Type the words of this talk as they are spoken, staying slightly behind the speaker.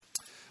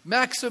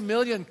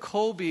Maximilian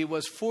Kolbe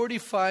was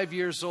 45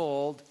 years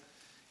old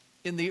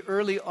in the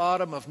early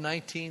autumn of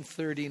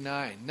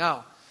 1939.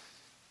 Now,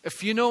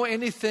 if you know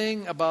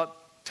anything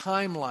about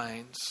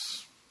timelines,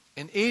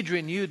 and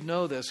Adrian, you'd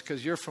know this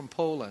because you're from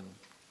Poland.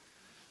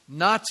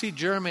 Nazi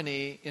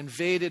Germany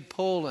invaded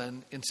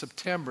Poland in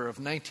September of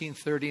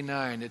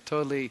 1939.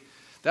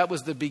 That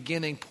was the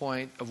beginning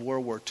point of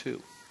World War II.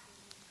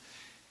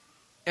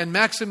 And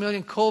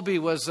Maximilian Kolbe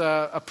was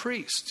a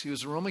priest. He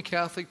was a Roman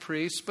Catholic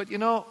priest. But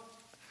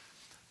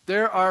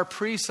there are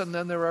priests and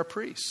then there are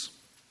priests.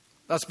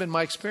 That's been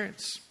my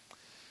experience.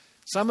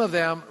 Some of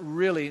them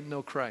really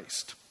know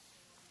Christ.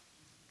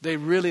 They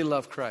really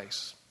love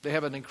Christ. They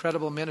have an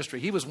incredible ministry.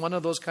 He was one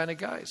of those kind of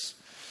guys.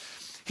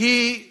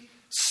 He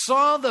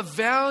saw the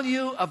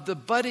value of the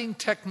budding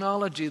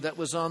technology that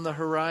was on the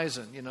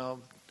horizon.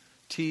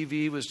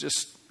 TV was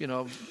just,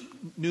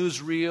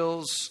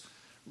 newsreels,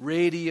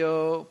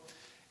 radio.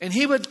 And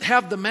he would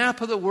have the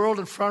map of the world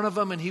in front of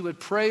him, and he would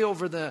pray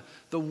over the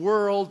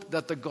world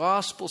that the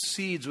gospel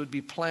seeds would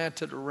be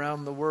planted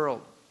around the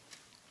world.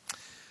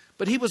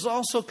 But he was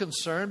also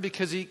concerned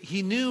because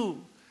he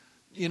knew,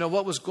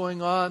 what was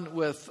going on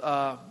with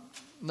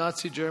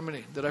Nazi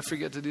Germany. Did I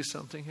forget to do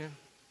something here?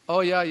 Oh,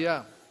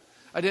 yeah.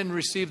 I didn't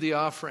receive the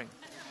offering.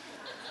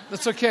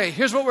 That's okay.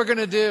 Here's what we're going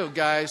to do,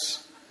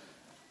 guys.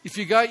 If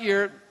you got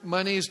your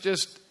monies,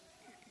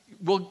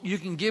 you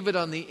can give it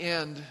on the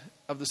end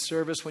of the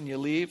service when you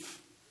leave.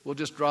 We'll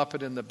just drop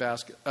it in the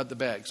basket, the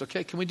bags.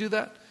 Okay, can we do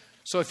that?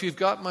 So if you've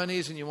got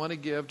monies and you want to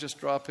give, just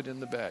drop it in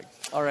the bag.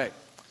 All right.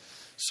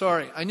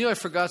 Sorry, I knew I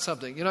forgot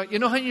something. You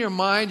know how in your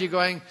mind you're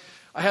going,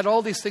 I had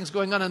all these things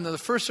going on. And in the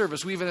first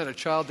service, we even had a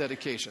child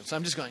dedication. So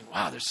I'm just going,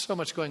 wow, there's so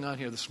much going on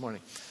here this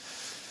morning.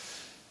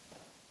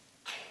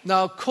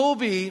 Now,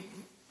 Kolbe,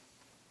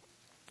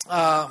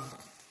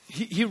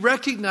 he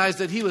recognized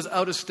that he was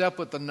out of step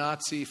with the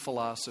Nazi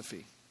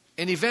philosophy.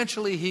 And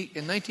eventually,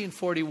 in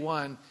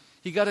 1941,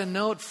 he got a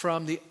note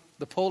from the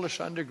Polish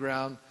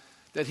underground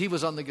that he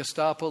was on the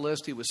Gestapo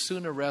list. He was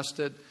soon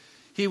arrested.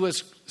 He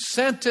was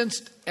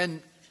sentenced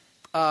and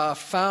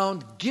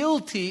found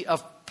guilty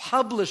of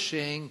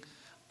publishing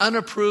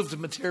unapproved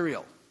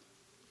material.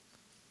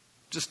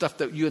 Just stuff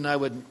that you and I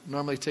would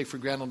normally take for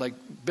granted, like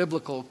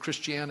biblical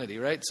Christianity,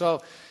 right?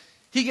 So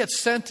he gets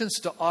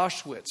sentenced to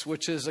Auschwitz,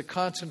 which is a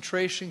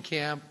concentration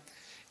camp.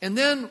 And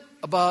then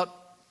about,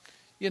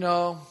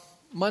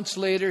 months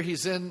later,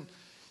 he's in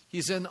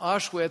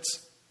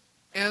Auschwitz,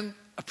 and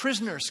a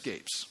prisoner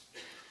escapes.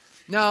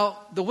 Now,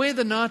 the way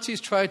the Nazis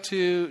tried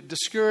to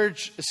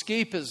discourage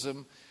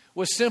escapism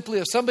was simply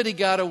if somebody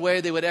got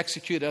away, they would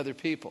execute other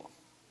people.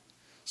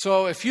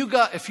 So if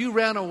you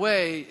ran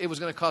away, it was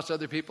going to cost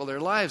other people their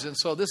lives. And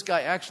so this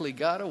guy actually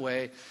got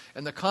away,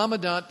 and the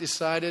commandant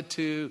decided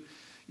to,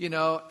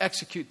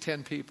 execute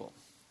 10 people.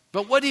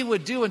 But what he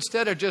would do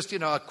instead of just,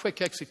 a quick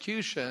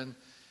execution,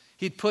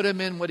 he'd put him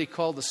in what he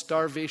called the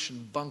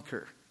starvation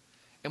bunker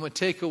and would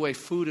take away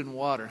food and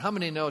water. How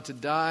many know to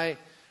die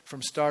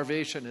from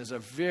starvation is a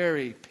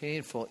very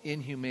painful,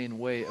 inhumane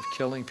way of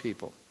killing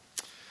people?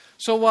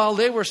 So while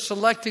they were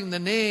selecting the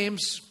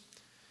names,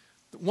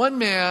 one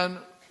man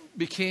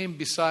became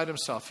beside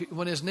himself.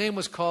 When his name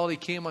was called, he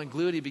came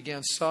unglued. He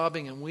began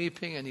sobbing and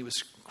weeping, and he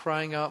was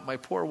crying out, "My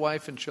poor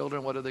wife and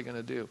children, what are they going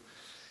to do?"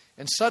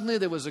 And suddenly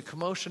there was a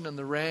commotion in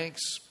the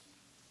ranks,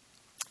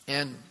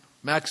 and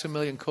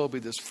Maximilian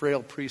Kolbe, this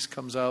frail priest,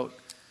 comes out,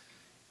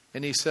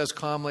 and he says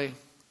calmly,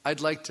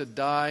 "I'd like to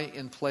die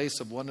in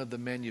place of one of the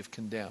men you've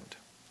condemned."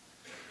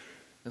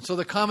 And so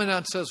the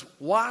commandant says,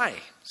 "Why?"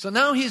 So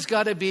now he's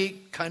got to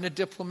be kind of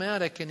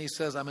diplomatic, and he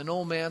says, "I'm an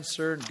old man,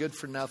 sir, and good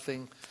for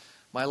nothing.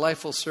 My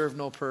life will serve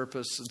no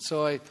purpose." And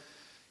so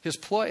his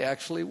ploy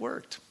actually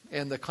worked.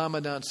 And the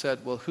commandant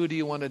said, "Well, who do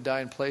you want to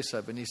die in place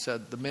of?" And he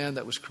said, "The man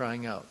that was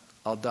crying out.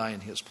 I'll die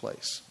in his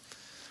place."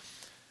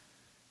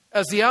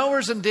 As the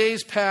hours and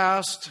days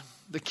passed,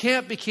 the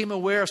camp became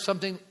aware of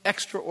something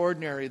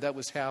extraordinary that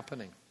was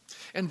happening.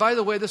 And by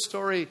the way, this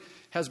story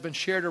has been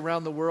shared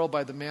around the world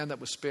by the man that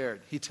was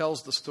spared. He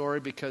tells the story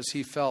because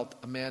he felt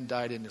a man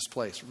died in his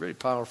place. Very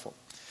powerful.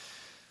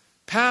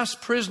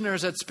 Past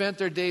prisoners had spent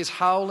their days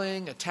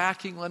howling,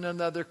 attacking one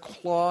another,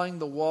 clawing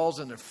the walls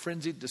in a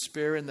frenzied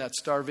despair in that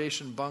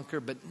starvation bunker.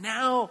 But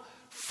now,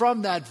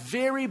 from that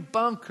very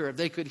bunker,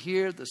 they could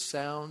hear the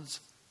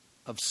sounds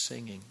of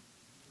singing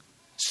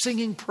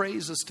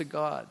praises to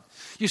God.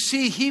 You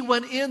see, he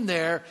went in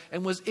there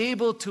and was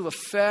able to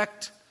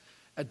affect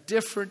a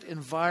different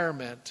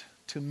environment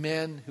to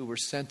men who were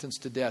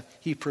sentenced to death.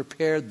 He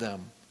prepared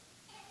them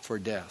for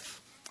death.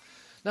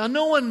 Now,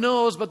 no one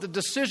knows, but the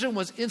decision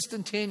was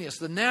instantaneous.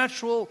 The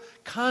natural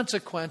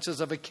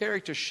consequences of a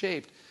character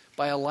shaped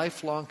by a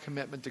lifelong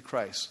commitment to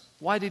Christ.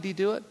 Why did he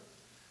do it?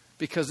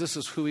 Because this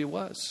is who he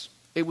was.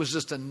 It was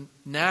just a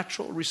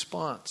natural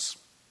response.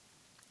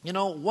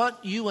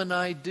 What you and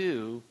I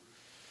do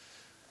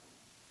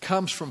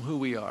comes from who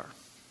we are.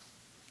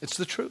 It's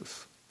the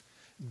truth.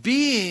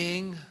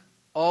 Being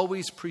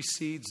always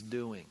precedes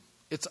doing.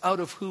 It's out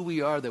of who we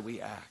are that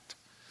we act.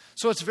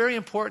 So it's very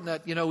important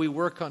that, we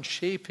work on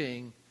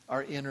shaping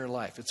our inner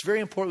life. It's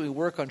very important we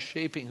work on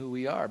shaping who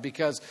we are,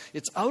 because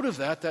it's out of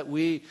that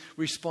we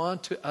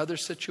respond to other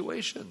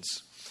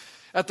situations.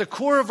 At the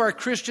core of our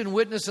Christian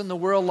witness in the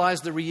world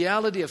lies the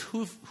reality of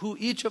who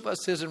each of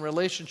us is in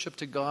relationship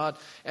to God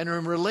and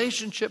in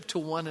relationship to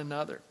one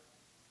another.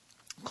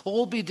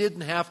 Colby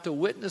didn't have to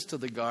witness to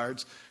the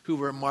guards who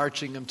were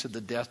marching him to the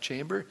death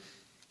chamber.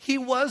 He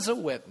was a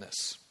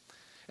witness.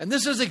 And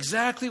this is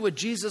exactly what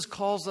Jesus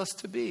calls us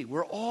to be.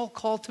 We're all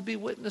called to be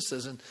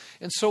witnesses.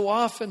 And so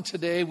often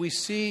today we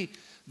see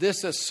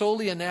this as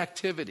solely an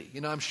activity.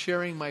 I'm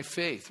sharing my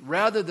faith.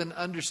 Rather than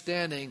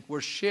understanding,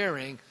 we're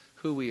sharing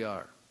who we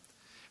are.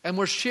 And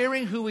we're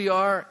sharing who we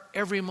are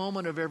every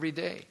moment of every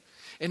day.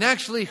 And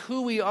actually,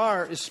 who we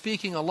are is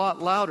speaking a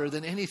lot louder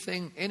than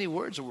any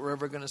words that we're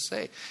ever going to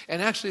say.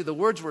 And actually, the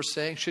words we're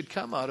saying should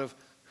come out of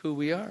who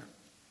we are.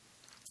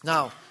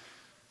 Now,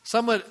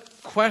 some would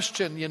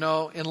question,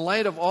 in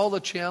light of all the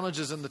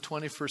challenges in the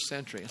 21st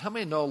century. And how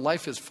many know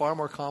life is far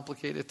more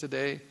complicated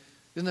today?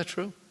 Isn't that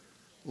true?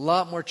 A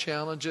lot more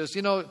challenges.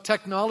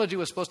 Technology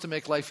was supposed to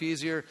make life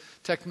easier.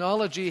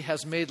 Technology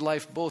has made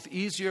life both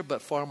easier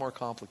but far more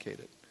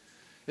complicated.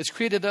 It's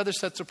created other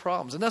sets of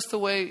problems. And that's the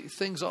way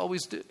things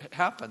always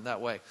happen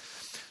that way.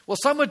 Well,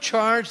 some would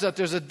charge that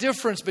there's a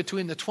difference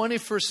between the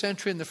 21st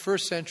century and the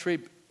first century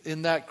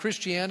in that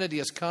Christianity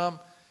has come,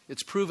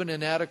 it's proven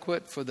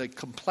inadequate for the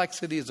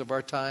complexities of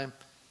our time,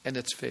 and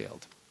it's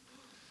failed.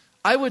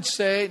 I would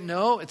say,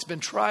 no, it's been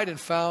tried and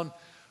found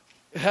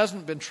it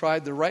hasn't been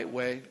tried the right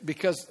way,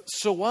 because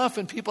so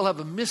often people have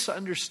a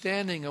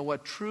misunderstanding of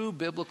what true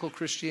biblical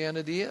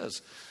Christianity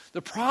is.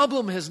 The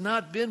problem has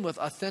not been with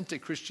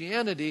authentic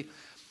Christianity,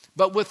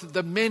 but with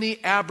the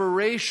many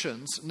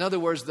aberrations. In other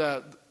words,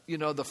 the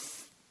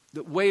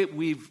way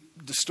we've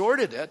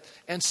distorted it.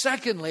 And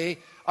secondly,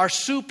 our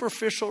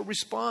superficial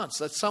response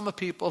that some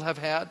people have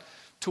had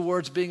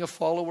towards being a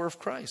follower of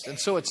Christ. And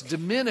so it's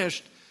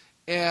diminished,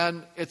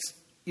 and it's,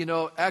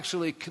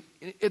 actually,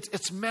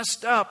 it's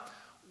messed up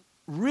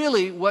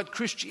really what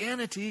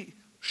Christianity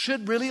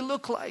should really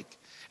look like.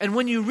 And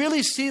when you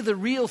really see the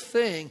real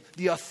thing,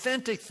 the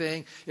authentic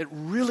thing, it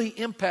really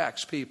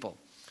impacts people.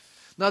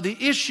 Now, the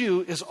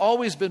issue has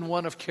always been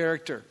one of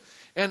character.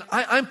 And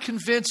I'm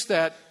convinced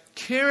that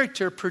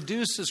character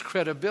produces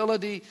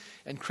credibility,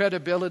 and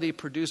credibility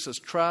produces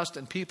trust,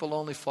 and people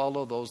only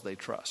follow those they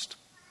trust.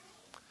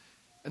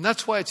 And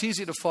that's why it's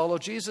easy to follow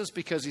Jesus,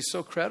 because he's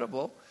so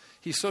credible,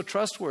 he's so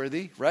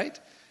trustworthy, right?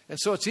 And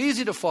so it's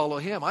easy to follow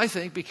him, I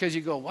think, because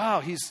you go,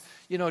 wow, he's,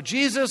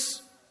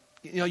 Jesus,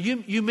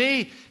 you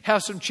may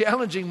have some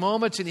challenging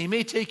moments, and he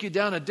may take you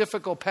down a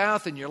difficult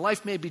path, and your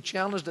life may be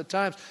challenged at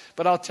times,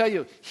 but I'll tell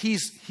you,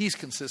 he's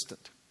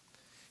consistent.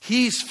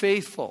 He's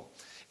faithful.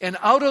 And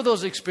out of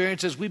those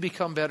experiences, we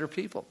become better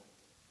people.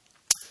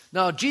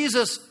 Now,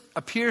 Jesus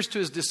appears to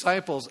his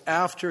disciples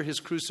after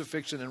his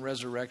crucifixion and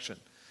resurrection.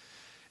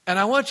 And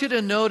I want you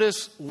to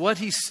notice what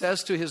he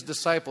says to his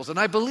disciples. And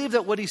I believe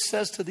that what he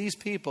says to these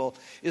people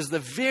is the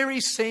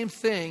very same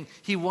thing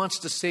he wants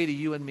to say to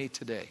you and me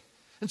today.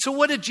 And so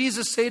what did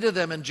Jesus say to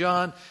them in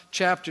John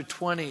chapter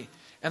 20?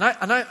 And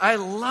I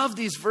love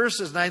these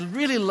verses, and I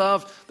really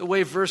love the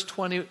way verse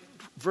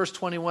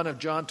 21 of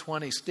John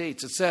 20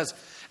 states. It says,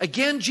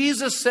 "Again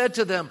Jesus said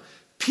to them,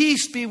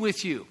 'Peace be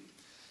with you.'"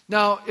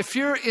 Now, if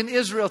you're in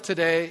Israel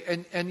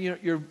today and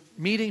you're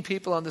meeting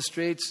people on the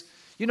streets,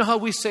 you know how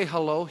we say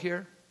hello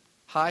here?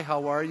 Hi,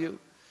 how are you?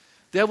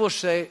 They will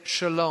say,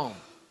 "Shalom,"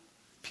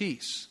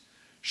 peace.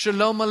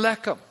 "Shalom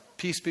Aleichem,"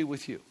 peace be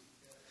with you.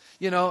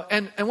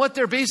 And what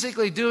they're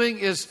basically doing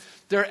is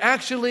they're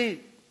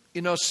actually,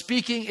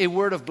 speaking a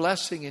word of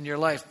blessing in your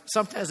life.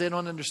 Sometimes they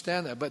don't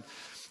understand that. But,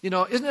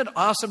 isn't it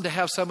awesome to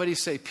have somebody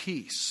say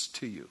peace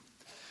to you?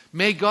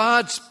 May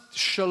God's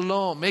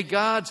shalom, may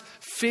God's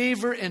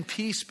favor and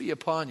peace be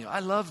upon you. I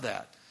love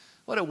that.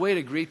 What a way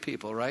to greet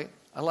people, right?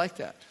 I like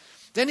that.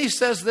 Then he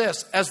says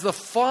this, "As the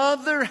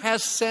Father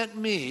has sent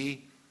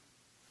me,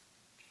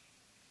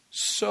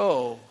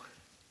 so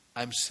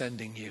I'm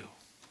sending you."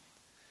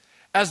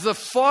 As the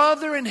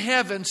Father in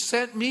heaven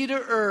sent me to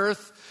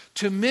earth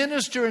to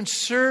minister and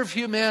serve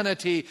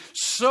humanity,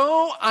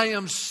 so I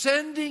am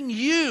sending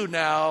you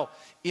now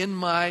in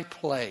my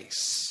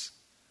place.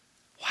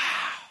 Wow.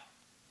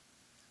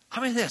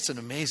 I mean, that's an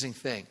amazing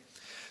thing.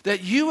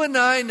 That you and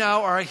I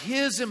now are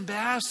his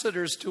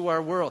ambassadors to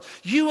our world.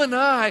 You and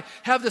I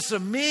have this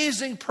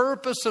amazing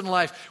purpose in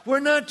life. We're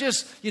not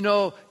just,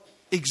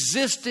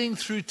 existing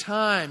through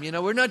time.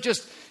 We're not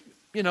just,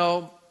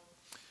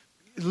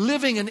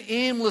 living an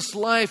aimless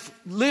life,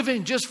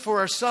 living just for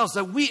ourselves.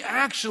 That we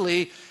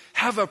actually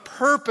have a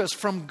purpose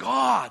from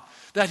God.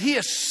 That he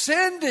is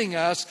sending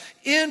us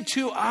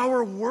into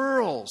our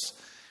worlds.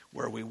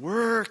 Where we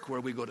work,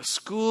 where we go to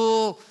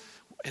school,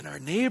 in our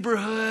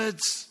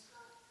neighborhoods.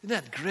 Isn't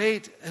that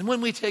great? And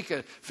when we take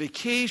a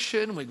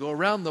vacation, we go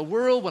around the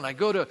world, when I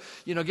go to,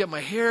 get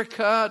my hair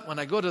cut, when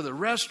I go to the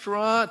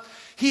restaurant,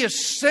 He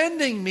is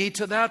sending me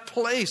to that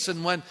place.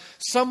 And when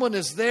someone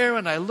is there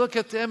and I look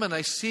at them and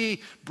I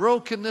see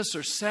brokenness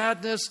or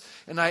sadness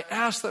and I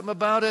ask them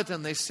about it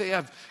and they say,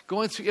 I'm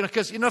going through,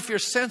 because, if you're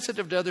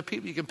sensitive to other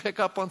people, you can pick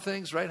up on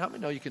things, right? How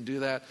many know you can do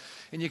that?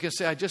 And you can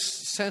say, I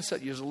just sense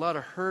that there's a lot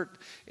of hurt.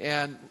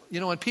 And,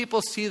 when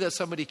people see that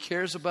somebody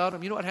cares about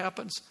them, you know what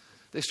happens?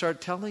 They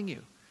start telling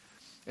you.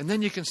 And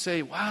then you can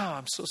say, wow,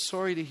 I'm so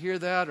sorry to hear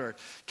that. Or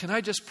can I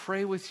just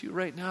pray with you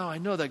right now? I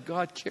know that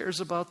God cares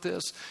about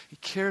this. He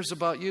cares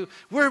about you.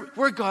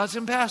 We're God's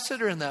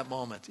ambassador in that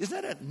moment.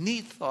 Isn't that a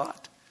neat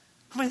thought?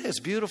 I mean,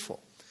 it's beautiful.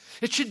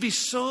 It should be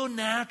so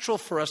natural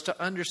for us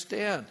to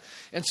understand.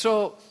 And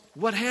so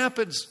what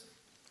happens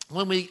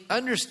when we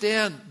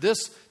understand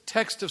this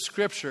text of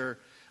Scripture,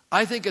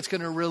 I think it's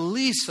going to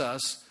release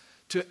us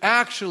to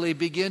actually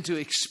begin to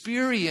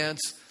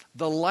experience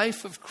the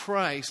life of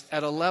Christ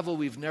at a level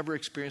we've never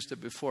experienced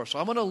it before. So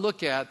I'm going to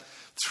look at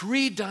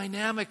 3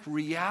 dynamic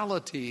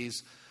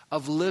realities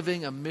of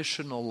living a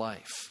missional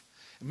life.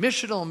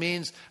 Missional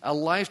means a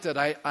life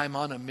that I'm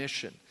on a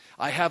mission.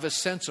 I have a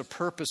sense of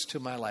purpose to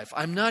my life.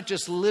 I'm not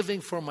just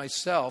living for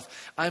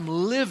myself. I'm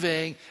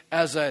living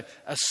as a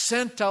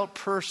sent out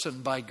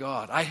person by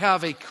God. I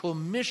have a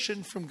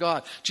commission from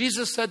God.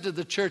 Jesus said to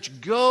the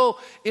church, go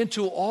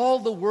into all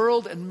the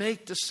world and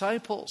make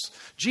disciples.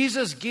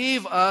 Jesus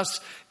gave us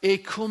a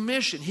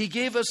commission. He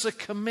gave us a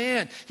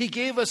command. He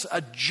gave us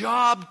a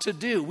job to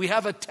do. We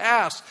have a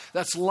task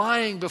that's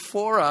lying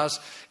before us.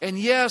 And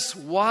yes,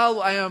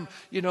 while I am,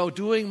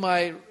 doing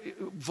my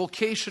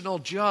vocational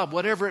job,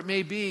 whatever it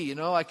may be,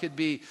 I could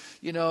be,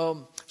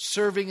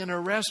 serving in a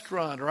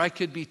restaurant, or I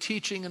could be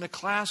teaching in a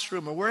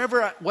classroom, or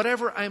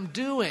whatever I'm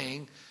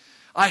doing,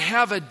 I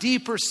have a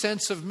deeper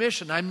sense of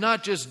mission. I'm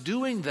not just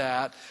doing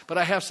that, but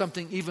I have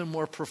something even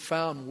more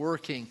profound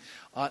working,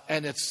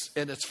 and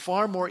it's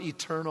far more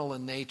eternal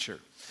in nature.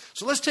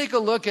 So let's take a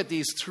look at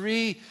these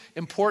 3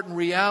 important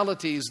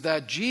realities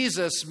that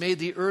Jesus made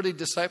the early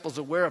disciples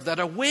aware of, that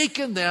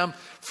awakened them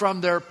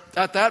from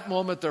at that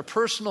moment, their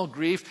personal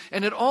grief,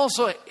 and it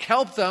also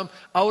helped them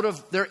out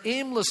of their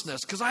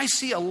aimlessness. Because I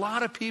see a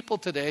lot of people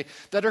today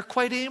that are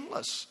quite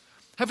aimless.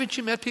 Haven't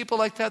you met people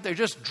like that? They're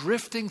just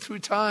drifting through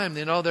time.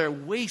 They're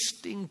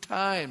wasting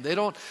time.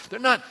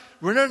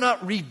 We're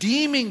not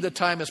redeeming the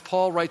time, as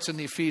Paul writes in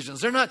the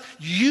Ephesians. They're not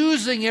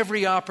using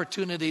every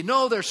opportunity.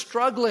 No, they're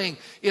struggling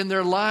in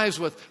their lives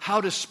with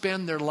how to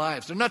spend their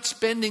lives. They're not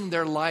spending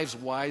their lives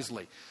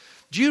wisely.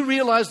 Do you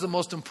realize the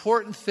most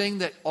important thing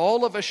that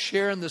all of us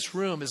share in this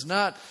room is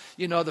not,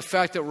 the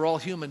fact that we're all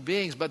human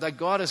beings, but that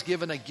God has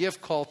given a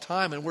gift called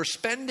time and we're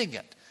spending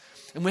it.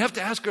 And we have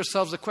to ask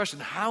ourselves the question,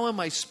 how am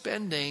I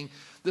spending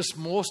this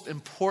most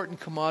important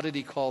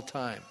commodity called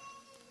time?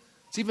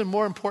 It's even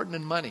more important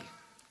than money,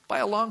 by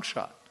a long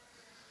shot.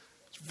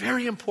 It's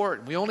very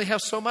important. We only have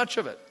so much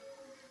of it.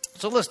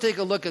 So let's take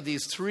a look at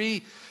these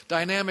 3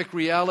 dynamic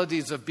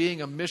realities of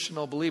being a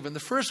missional believer. And the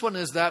first one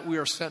is that we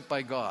are sent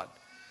by God.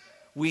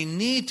 We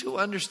need to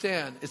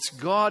understand it's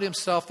God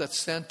Himself that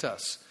sent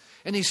us.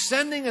 And He's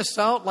sending us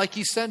out like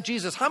He sent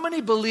Jesus. How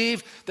many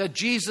believe that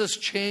Jesus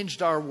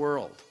changed our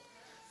world?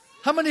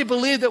 How many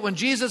believe that when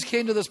Jesus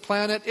came to this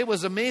planet, it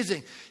was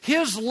amazing?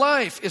 His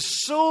life is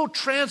so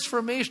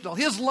transformational.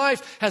 His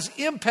life has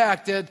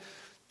impacted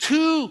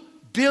 2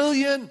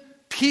 billion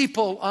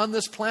people on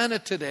this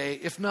planet today,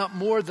 if not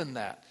more than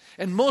that.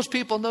 And most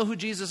people know who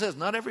Jesus is.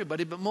 Not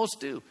everybody, but most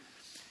do.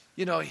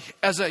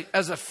 As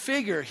a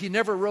figure, He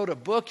never wrote a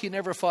book. He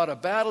never fought a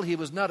battle. He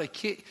was not a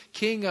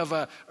king of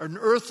an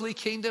earthly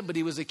kingdom, but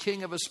He was a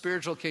king of a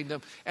spiritual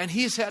kingdom. And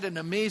He's had an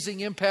amazing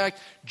impact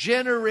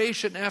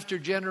generation after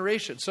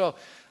generation. So,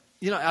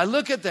 I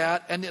look at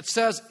that and it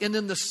says, and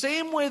in the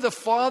same way the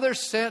Father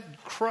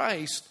sent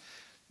Christ,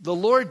 the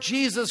Lord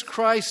Jesus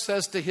Christ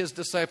says to His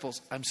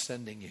disciples, I'm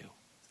sending you.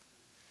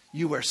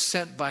 You are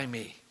sent by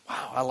me.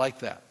 Wow, I like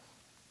that.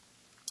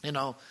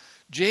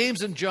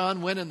 James and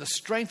John went in the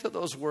strength of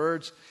those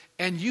words,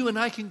 and you and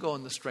I can go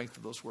in the strength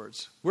of those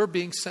words. We're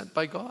being sent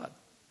by God.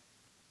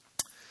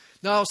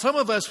 Now, some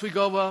of us, we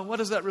go, well, what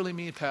does that really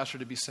mean, Pastor,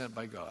 to be sent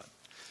by God?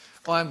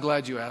 Well, I'm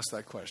glad you asked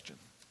that question,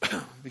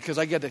 because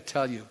I get to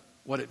tell you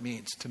what it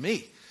means to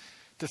me,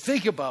 to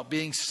think about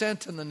being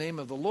sent in the name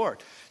of the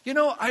Lord.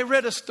 I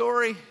read a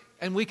story,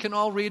 and we can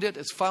all read it.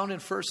 It's found in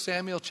 1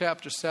 Samuel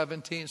chapter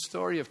 17,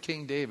 story of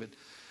King David.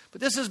 But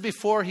this is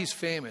before he's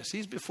famous.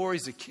 Before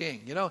he's a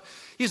king.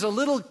 He's a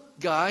little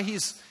guy.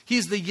 He's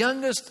the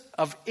youngest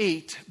of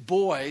 8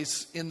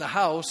 boys in the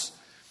house.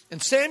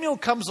 And Samuel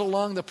comes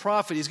along, the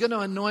prophet. He's going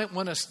to anoint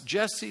one of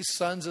Jesse's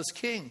sons as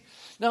king.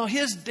 Now,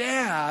 his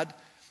dad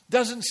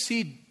doesn't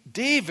see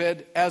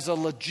David as a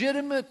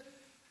legitimate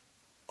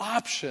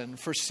option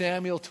for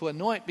Samuel to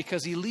anoint,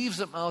 because he leaves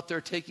him out there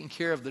taking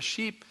care of the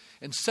sheep,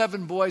 and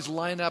 7 boys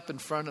line up in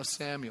front of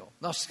Samuel.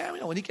 Now,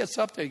 Samuel, when he gets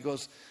up there, he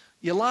goes,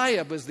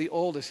 Eliab is the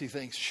oldest. He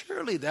thinks,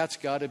 surely that's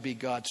got to be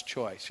God's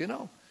choice.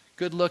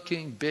 Good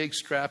looking, big,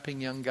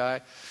 strapping young guy.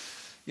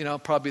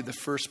 probably the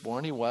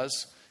firstborn he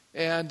was.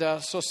 And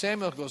so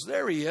Samuel goes,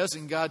 there he is.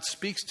 And God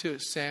speaks to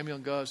Samuel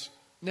and goes,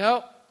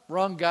 no,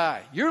 wrong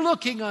guy. You're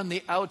looking on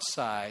the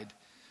outside.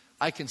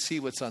 I can see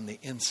what's on the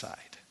inside.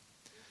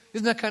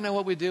 Isn't that kind of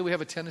what we do? We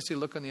have a tendency to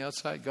look on the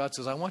outside. God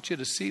says, I want you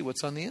to see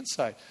what's on the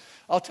inside.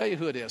 I'll tell you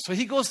who it is. So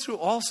he goes through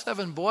all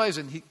 7 boys,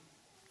 and he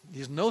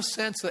has no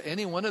sense that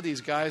any one of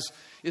these guys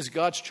is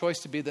God's choice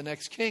to be the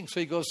next king. So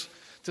he goes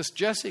to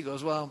Jesse, he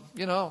goes, well,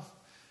 do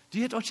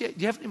you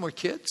have any more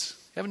kids?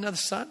 You have another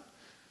son?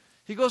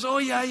 He goes, oh,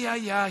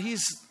 yeah.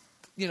 He's,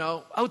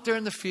 out there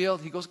in the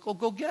field. He goes,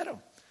 go get him.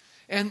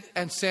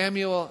 And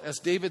Samuel, as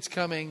David's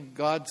coming,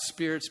 God's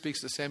Spirit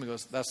speaks to Samuel,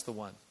 goes, that's the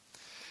one.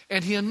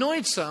 And he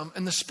anoints him,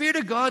 and the Spirit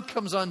of God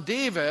comes on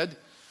David.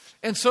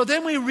 And so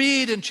then we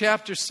read in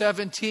chapter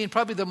 17,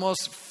 probably the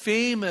most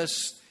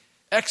famous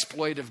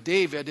exploit of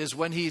David is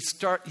when his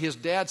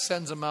dad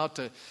sends him out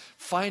to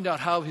find out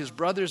how his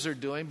brothers are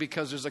doing,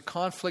 because there's a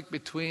conflict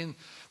between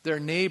their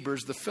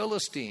neighbors, the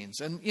Philistines.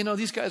 And,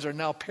 these guys are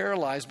now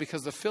paralyzed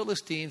because the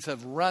Philistines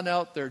have run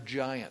out their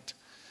giant.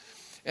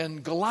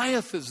 And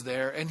Goliath is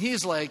there, and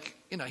he's like,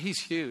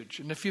 he's huge.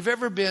 And if you've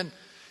ever been,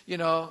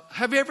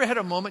 have you ever had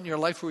a moment in your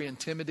life where you're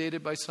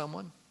intimidated by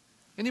someone?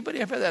 Anybody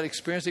ever had that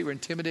experience that you were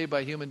intimidated by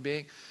a human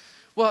being?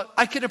 Well,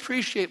 I can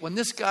appreciate when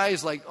this guy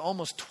is like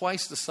almost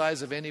twice the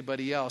size of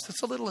anybody else.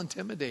 It's a little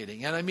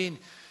intimidating. And I mean,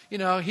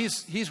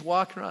 he's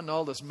walking around in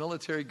all this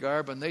military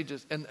garb, and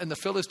and the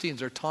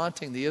Philistines are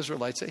taunting the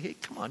Israelites. Say, hey,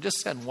 come on,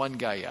 just send one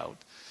guy out.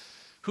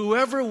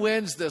 Whoever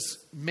wins this,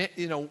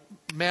 mano,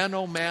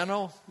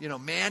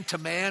 man to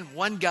man,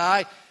 one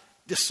guy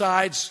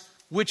decides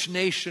which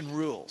nation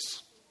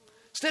rules.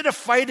 Instead of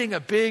fighting a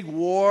big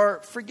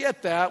war,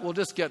 forget that. We'll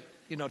just get,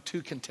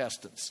 2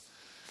 contestants.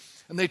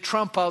 And they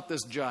trump out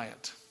this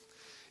giant.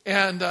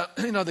 And,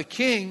 the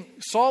king,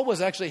 Saul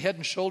was actually head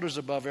and shoulders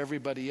above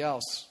everybody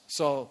else.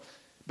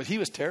 But he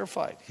was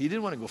terrified. He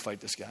didn't want to go fight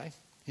this guy.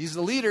 He's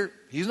the leader.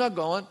 He's not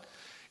going.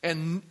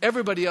 And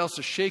everybody else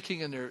is shaking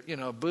in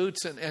their,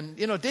 boots. And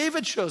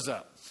David shows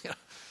up.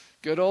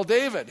 Good old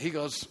David. He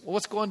goes, well,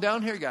 what's going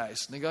down here,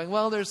 guys? And they're going,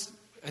 well,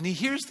 and he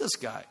hears this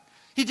guy.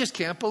 He just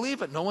can't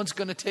believe it. No one's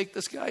going to take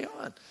this guy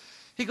on.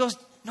 He goes,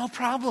 no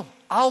problem.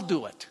 I'll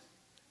do it.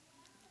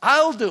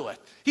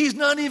 He's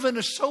not even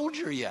a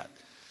soldier yet.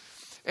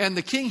 And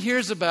the king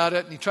hears about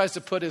it, and he tries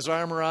to put his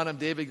armor on him.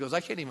 David goes, I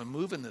can't even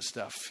move in this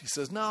stuff. He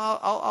says, no,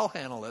 I'll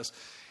handle this.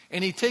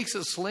 And he takes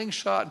a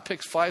slingshot and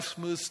picks 5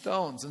 smooth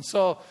stones. And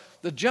so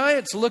the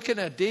giant's looking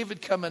at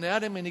David coming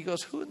at him, and he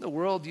goes, who in the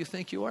world do you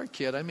think you are,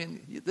 kid? I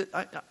mean,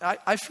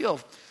 I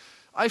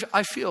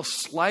feel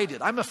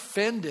slighted. I'm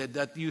offended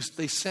that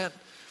they sent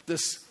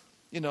this,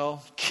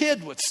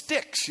 kid with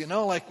sticks,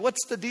 like,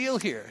 what's the deal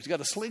here? He's got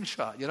a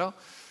slingshot,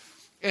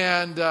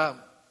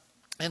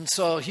 And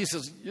so he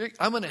says,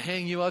 I'm going to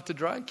hang you out to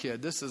dry,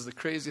 kid. This is the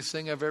craziest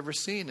thing I've ever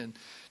seen. And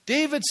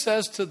David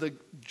says to the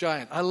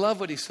giant, I love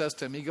what he says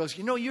to him. He goes,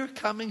 you're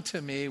coming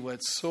to me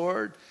with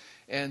sword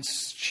and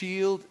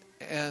shield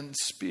and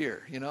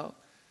spear,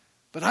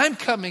 But I'm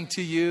coming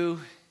to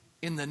you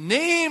in the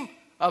name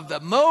of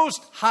the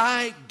Most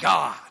High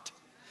God.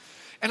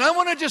 And I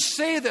want to just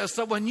say this,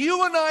 that when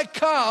you and I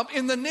come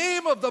in the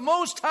name of the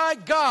Most High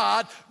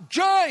God,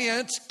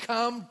 giants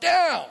come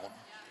down.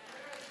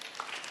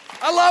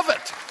 I love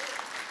it.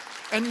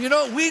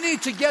 And we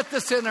need to get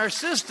this in our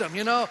system.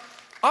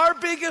 Our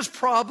biggest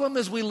problem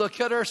is we look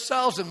at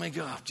ourselves and we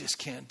go, I just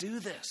can't do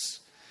this.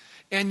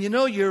 And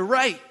you're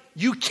right.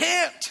 You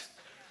can't.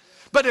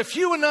 But if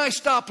you and I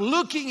stop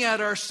looking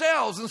at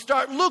ourselves and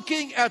start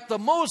looking at the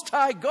Most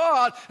High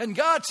God, and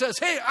God says,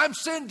 hey, I'm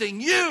sending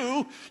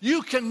you,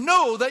 you can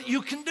know that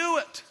you can do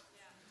it.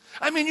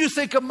 I mean, you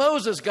think of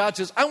Moses. God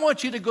says, I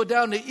want you to go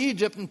down to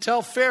Egypt and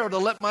tell Pharaoh to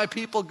let my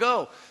people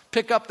go.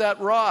 Pick up that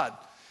rod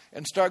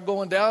and start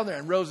going down there.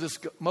 And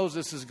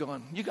Moses is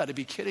going, you got to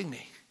be kidding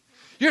me.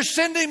 You're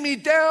sending me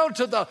down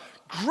to the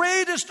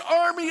greatest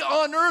army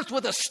on earth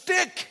with a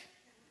stick?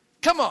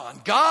 Come on,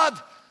 God.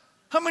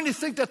 How many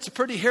think that's a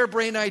pretty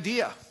harebrained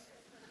idea?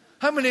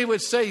 How many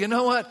would say, you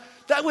know what?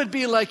 That would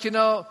be like,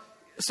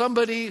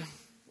 somebody,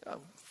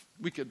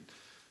 we could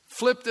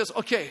flip this.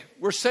 Okay,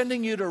 we're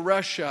sending you to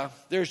Russia.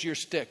 There's your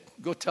stick.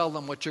 Go tell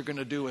them what you're going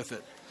to do with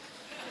it.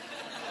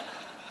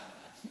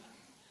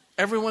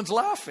 Everyone's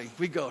laughing.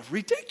 We go,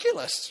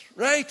 ridiculous,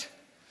 right?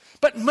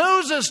 But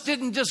Moses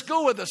didn't just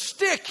go with a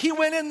stick. He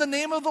went in the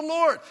name of the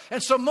Lord.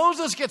 And so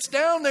Moses gets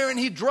down there and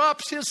he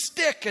drops his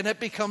stick and it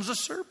becomes a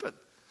serpent.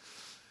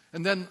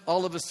 And then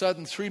all of a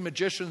sudden 3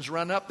 magicians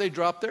run up. They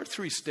drop their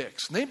 3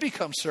 sticks and they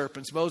become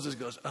serpents. Moses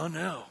goes, oh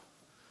no,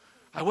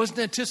 I wasn't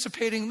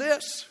anticipating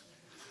this.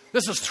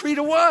 This is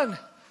 3-1.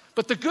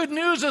 But the good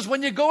news is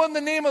when you go in the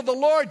name of the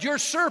Lord, your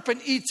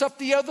serpent eats up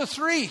the other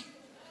 3.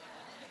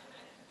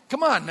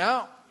 Come on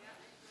now.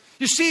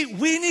 You see,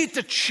 we need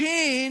to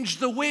change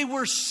the way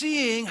we're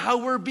seeing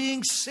how we're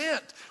being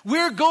sent.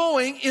 We're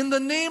going in the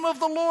name of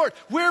the Lord.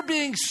 We're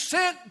being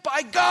sent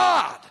by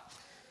God.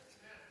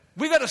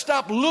 We got to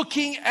stop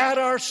looking at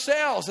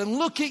ourselves and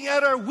looking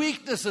at our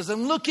weaknesses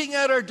and looking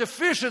at our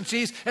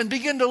deficiencies and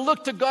begin to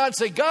look to God and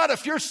say, God,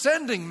 if you're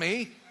sending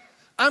me,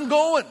 I'm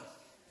going.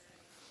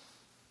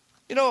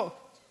 You know,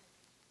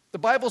 the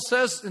Bible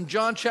says in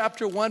John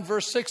chapter 1,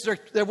 verse 6,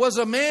 there was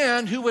a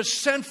man who was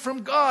sent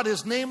from God.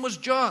 His name was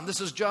John.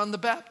 This is John the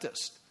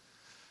Baptist.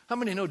 How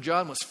many know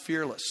John was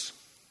fearless?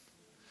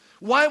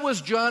 Why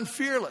was John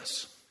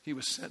fearless? He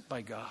was sent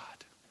by God.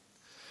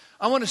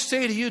 I want to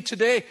say to you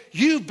today,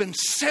 you've been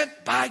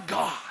sent by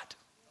God.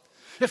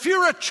 If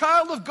you're a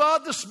child of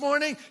God this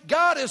morning,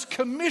 God has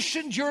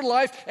commissioned your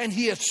life and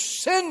He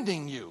is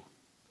sending you.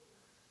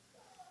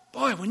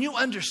 Boy, when you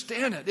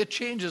understand it, it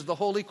changes the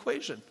whole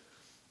equation.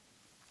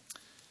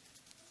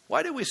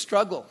 Why do we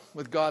struggle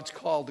with God's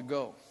call to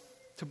go?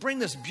 To bring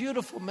this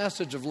beautiful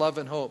message of love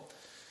and hope.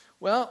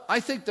 Well, I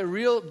think the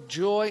real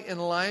joy in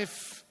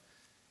life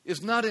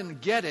is not in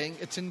getting,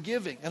 it's in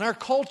giving. In our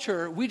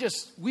culture,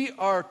 we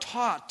are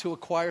taught to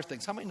acquire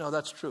things. How many know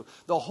that's true?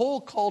 The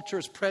whole culture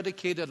is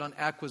predicated on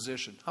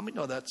acquisition. How many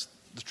know that's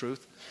the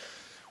truth?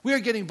 We are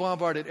getting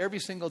bombarded every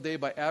single day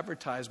by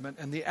advertisement,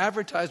 and the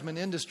advertisement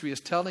industry is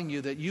telling you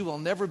that you will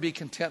never be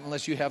content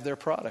unless you have their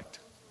product.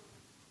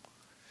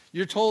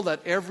 You're told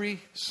that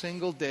every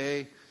single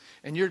day,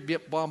 and you're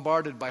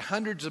bombarded by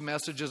hundreds of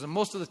messages, and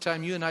most of the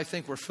time you and I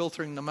think we're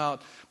filtering them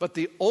out. But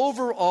the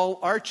overall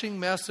arching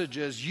message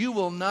is you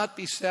will not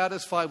be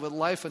satisfied with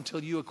life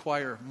until you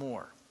acquire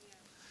more.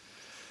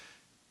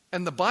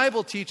 And the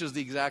Bible teaches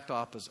the exact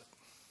opposite.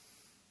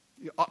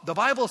 The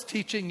Bible's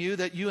teaching you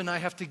that you and I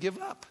have to give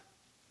up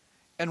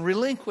and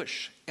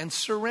relinquish and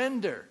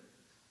surrender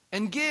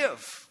and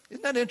give.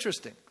 Isn't that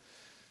interesting?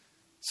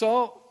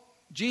 So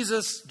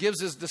Jesus gives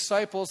His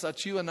disciples,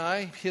 that's you and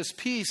I, His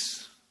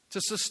peace to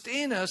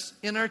sustain us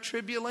in our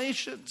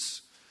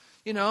tribulations.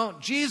 You know,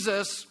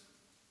 Jesus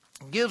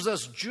gives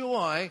us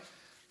joy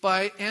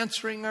by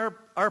answering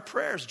our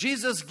prayers.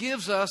 Jesus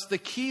gives us the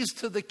keys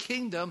to the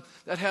kingdom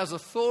that has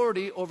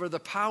authority over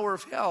the power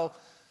of hell,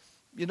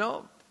 you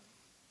know,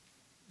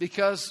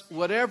 because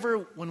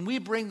when we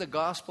bring the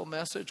gospel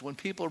message, when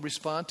people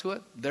respond to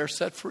it, they're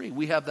set free.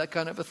 We have that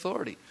kind of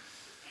authority.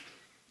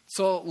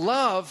 So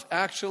love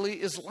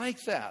actually is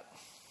like that.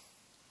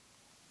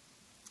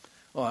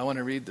 Oh, I want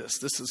to read this.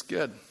 This is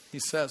good. He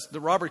says,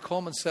 Robert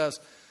Coleman says,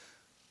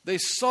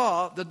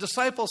 the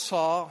disciples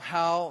saw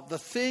how the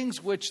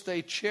things which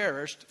they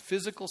cherished,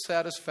 physical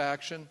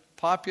satisfaction,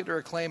 popular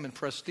acclaim, and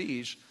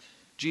prestige,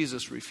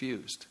 Jesus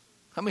refused.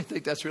 How many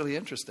think that's really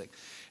interesting?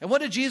 And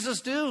what did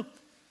Jesus do?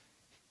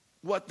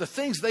 The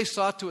things they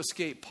sought to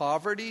escape,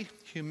 poverty,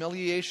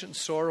 humiliation,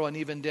 sorrow, and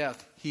even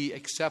death, He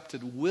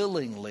accepted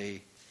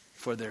willingly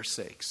for their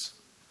sakes.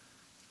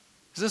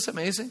 Is this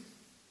amazing?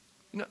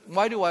 You know,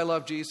 why do I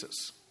love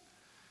Jesus?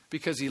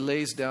 Because He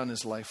lays down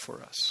His life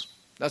for us.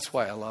 That's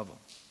why I love Him.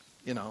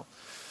 You know.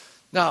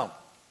 Now,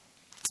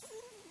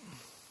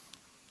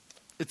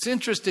 it's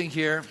interesting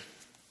here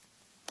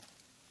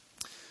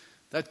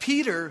that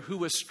Peter, who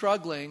was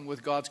struggling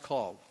with God's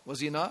call, was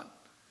he not?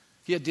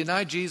 He had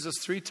denied Jesus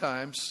 3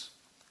 times.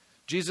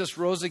 Jesus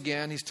rose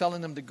again. He's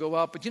telling them to go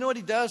out. But you know what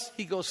he does?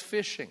 He goes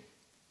fishing.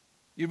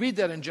 You read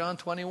that in John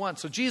 21.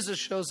 So Jesus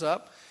shows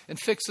up and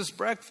fixes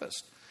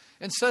breakfast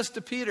and says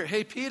to Peter,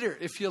 hey, Peter,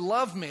 if you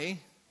love me,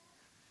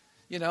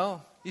 you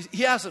know,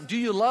 he asks him, do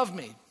you love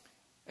me?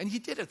 And he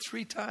did it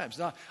 3 times.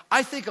 Now,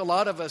 I think a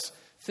lot of us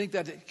think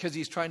that because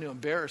he's trying to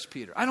embarrass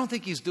Peter. I don't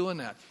think he's doing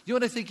that. You know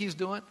what I think he's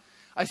doing?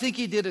 I think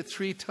he did it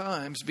 3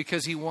 times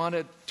because he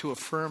wanted to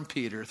affirm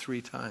Peter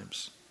 3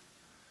 times.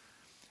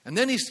 And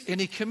then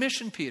he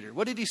commissioned Peter.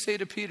 What did he say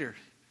to Peter?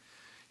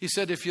 He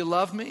said, if you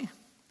love me,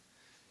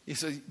 he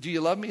said, do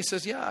you love me? He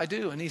says, yeah, I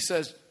do. And he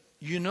says,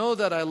 you know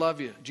that I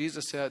love you.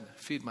 Jesus said,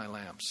 feed my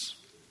lambs.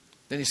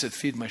 Then he said,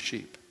 feed my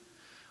sheep.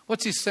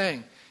 What's he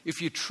saying?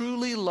 If you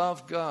truly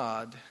love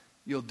God,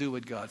 you'll do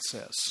what God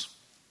says.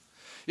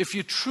 If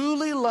you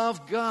truly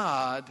love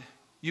God,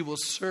 you will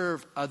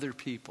serve other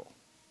people.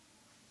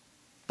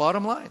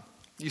 Bottom line.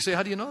 You say,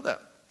 how do you know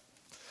that?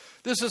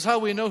 This is how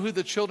we know who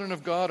the children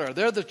of God are.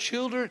 They're the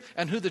children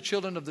and who the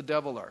children of the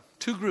devil are.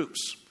 2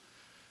 groups.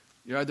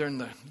 You're either in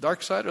the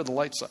dark side or the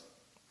light side.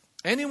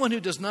 Anyone who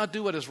does not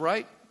do what is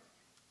right,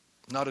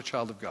 not a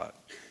child of God.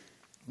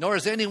 Nor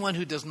is anyone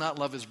who does not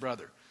love his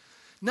brother.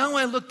 Now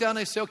I look down and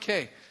I say,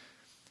 okay,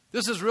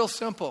 this is real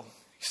simple.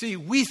 See,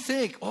 we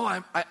think,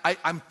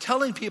 I'm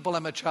telling people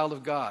I'm a child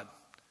of God.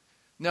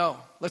 No,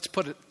 let's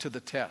put it to the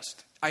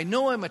test. I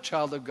know I'm a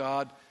child of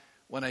God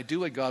when I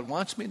do what God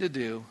wants me to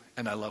do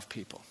and I love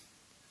people.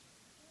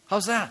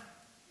 How's that?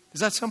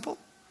 Is that simple?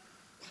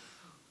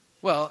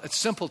 Well, it's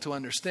simple to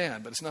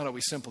understand, but it's not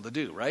always simple to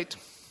do, right?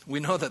 We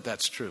know that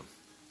that's true.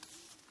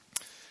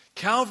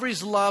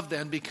 Calvary's love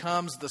then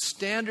becomes the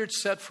standard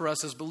set for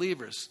us as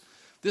believers.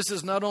 This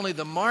is not only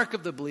the mark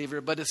of the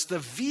believer, but it's the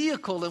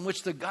vehicle in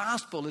which the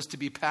gospel is to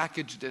be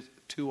packaged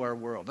to our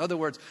world. In other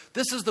words,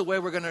 this is the way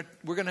we're going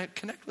to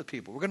connect with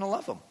people. We're going to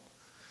love them.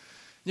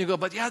 You go,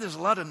 but yeah, there's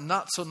a lot of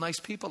not so nice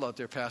people out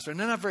there, Pastor, and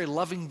they're not very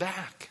loving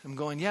back. I'm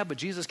going, yeah, but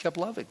Jesus kept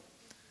loving.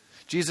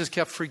 Jesus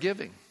kept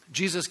forgiving.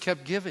 Jesus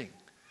kept giving.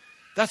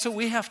 That's what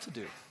we have to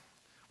do.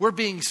 We're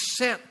being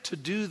sent to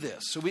do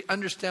this, so we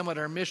understand what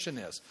our mission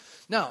is.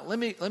 Now, let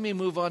me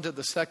move on to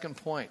the second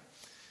point,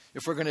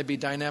 if we're going to be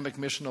dynamic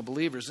missional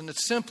believers. And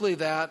it's simply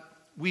that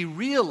we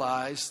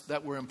realize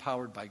that we're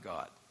empowered by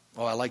God.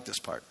 Oh, I like this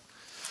part.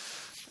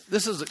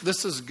 This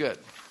is good.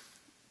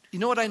 You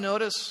know what I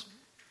notice?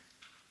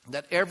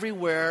 That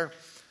everywhere,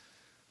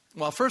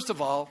 well, first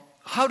of all,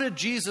 how did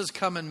Jesus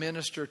come and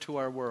minister to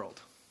our world?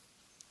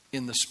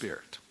 In the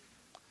Spirit.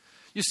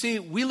 You see,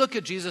 we look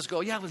at Jesus and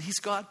go, yeah, but he's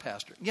God,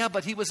 Pastor. Yeah,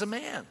 but he was a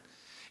man.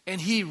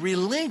 And he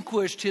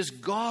relinquished his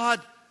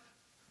God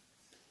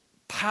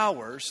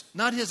powers,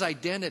 not his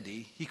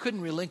identity. He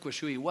couldn't relinquish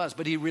who he was,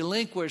 but he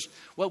relinquished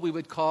what we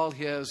would call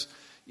his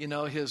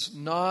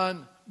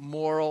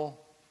non-moral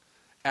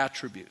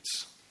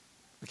attributes.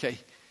 Okay,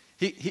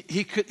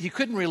 he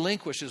couldn't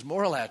relinquish his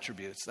moral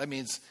attributes. That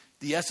means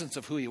the essence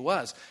of who he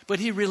was. But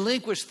he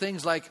relinquished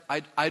things like,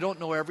 I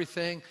don't know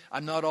everything,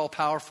 I'm not all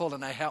powerful,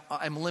 and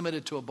I'm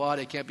limited to a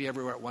body, I can't be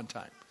everywhere at one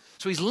time.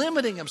 So he's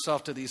limiting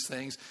himself to these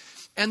things.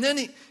 And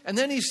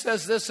then he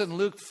says this in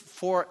Luke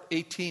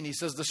 4:18. He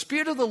says, the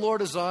Spirit of the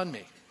Lord is on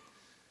me,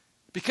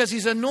 because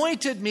he's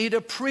anointed me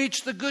to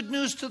preach the good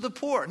news to the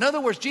poor. In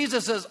other words,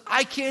 Jesus says,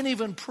 I can't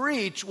even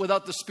preach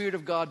without the Spirit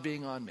of God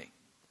being on me.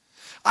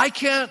 I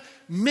can't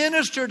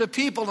minister to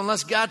people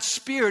unless God's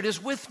Spirit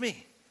is with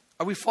me.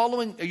 Are we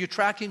following? Are you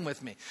tracking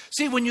with me?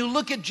 See, when you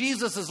look at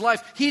Jesus'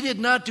 life, he did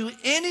not do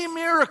any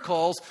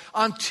miracles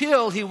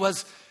until he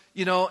was,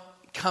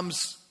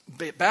 comes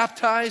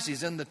baptized.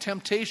 He's in the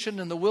temptation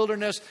in the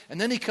wilderness,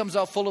 and then he comes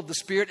out full of the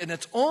Spirit. And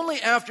it's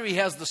only after he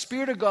has the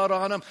Spirit of God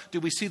on him do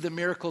we see the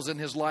miracles in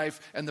his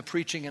life and the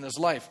preaching in his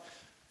life.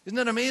 Isn't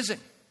that amazing?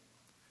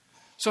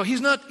 So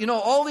he's not,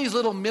 all these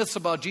little myths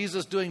about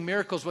Jesus doing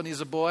miracles when he's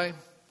a boy,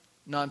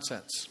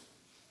 nonsense.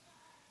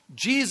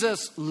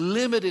 Jesus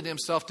limited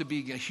himself to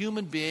being a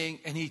human being,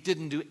 and he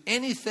didn't do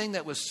anything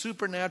that was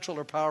supernatural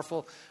or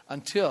powerful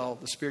until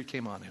the Spirit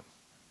came on him.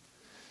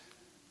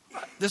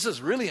 This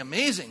is really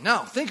amazing. Now,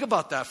 think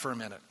about that for a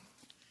minute.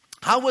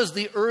 How was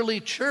the early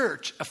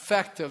church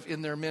effective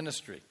in their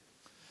ministry?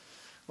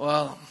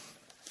 Well,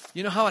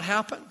 you know how it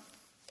happened?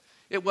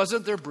 It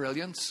wasn't their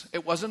brilliance.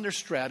 It wasn't their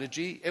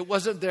strategy. It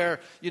wasn't their,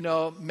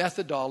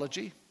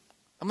 methodology.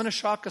 I'm going to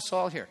shock us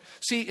all here.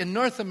 See, in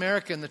North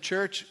America, in the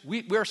church,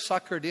 we're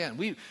suckered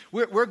in.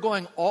 We're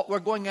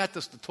going at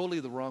this totally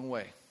the wrong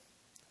way.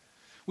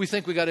 We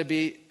think we got to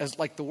be as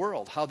like the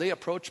world, how they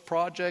approach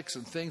projects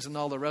and things and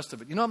all the rest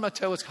of it. I'm going to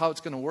tell you how it's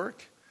going to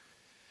work.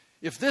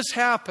 If this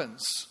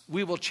happens,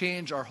 we will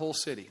change our whole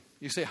city.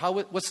 You say,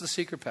 what's the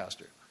secret,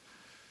 Pastor?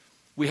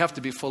 We have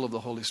to be full of the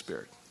Holy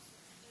Spirit.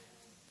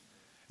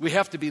 We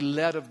have to be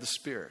led of the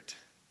Spirit.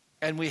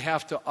 And we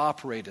have to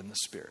operate in the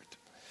Spirit.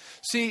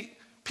 See,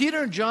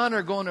 Peter and John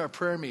are going to a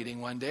prayer meeting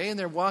one day, and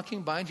they're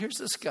walking by, and here's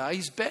this guy.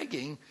 He's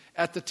begging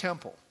at the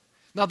temple.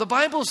 Now, the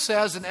Bible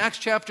says in Acts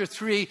chapter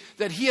 3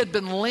 that he had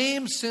been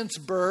lame since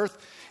birth,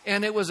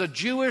 and it was a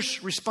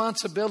Jewish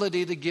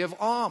responsibility to give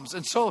alms.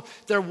 And so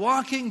they're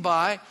walking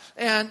by,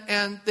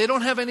 and they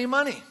don't have any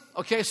money.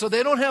 Okay, so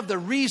they don't have the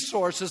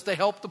resources to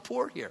help the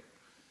poor here.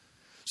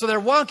 So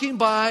they're walking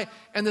by,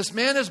 and this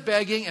man is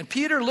begging, and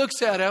Peter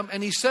looks at him,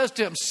 and he says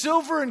to him,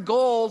 silver and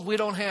gold we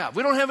don't have.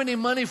 We don't have any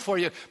money for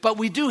you, but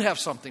we do have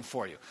something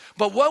for you.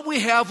 But what we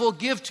have we'll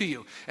give to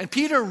you. And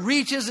Peter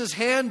reaches his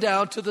hand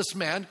down to this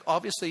man.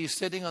 Obviously, he's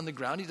sitting on the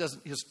ground.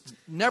 He's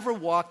never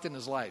walked in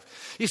his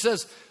life. He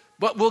says,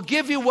 but we'll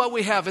give you what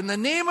we have. In the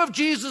name of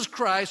Jesus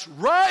Christ,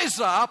 rise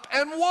up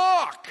and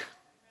walk.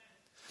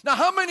 Now,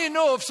 how many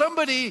know if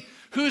somebody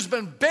who's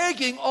been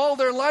begging all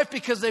their life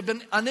because they've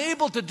been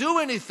unable to do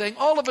anything,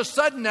 all of a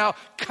sudden now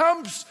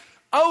comes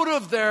out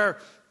of their,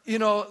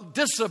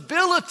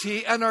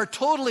 disability and are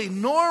totally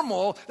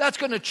normal, that's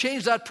going to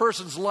change that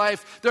person's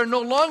life. They're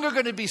no longer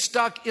going to be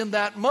stuck in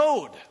that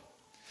mode.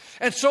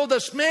 And so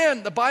this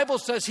man, the Bible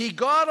says, he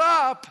got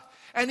up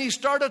and he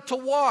started to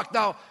walk.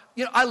 Now,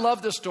 I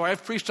love this story.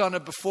 I've preached on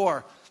it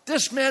before.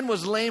 This man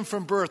was lame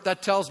from birth.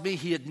 That tells me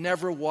he had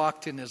never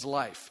walked in his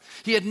life.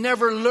 He had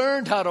never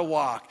learned how to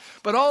walk.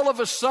 But all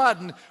of a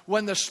sudden,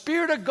 when the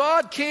Spirit of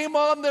God came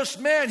on this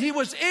man, he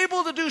was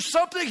able to do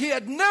something he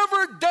had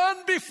never done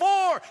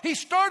before. He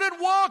started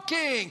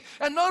walking.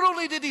 And not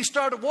only did he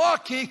start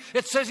walking,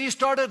 it says he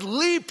started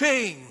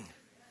leaping.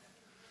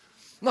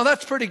 Now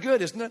that's pretty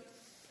good, isn't it?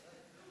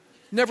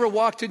 Never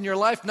walked in your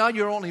life. Now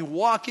you're only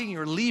walking,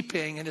 you're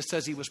leaping, and it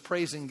says he was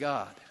praising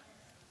God.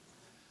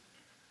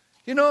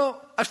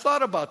 I've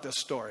thought about this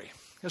story.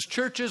 As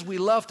churches, we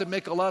love to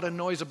make a lot of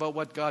noise about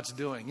what God's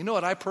doing. You know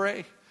what I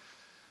pray?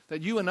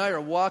 That you and I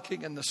are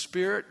walking in the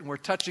Spirit and we're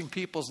touching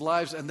people's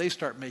lives and they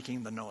start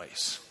making the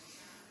noise.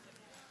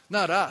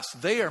 Not us.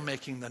 They are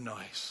making the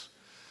noise.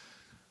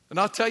 And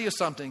I'll tell you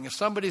something. If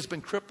somebody's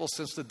been crippled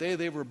since the day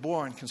they were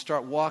born can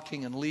start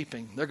walking and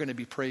leaping, they're going to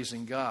be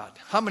praising God.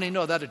 How many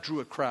know that it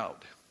drew a crowd?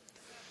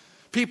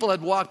 People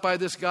had walked by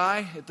this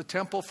guy at the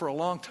temple for a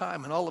long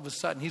time, and all of a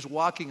sudden he's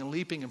walking and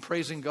leaping and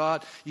praising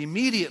God.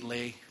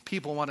 Immediately,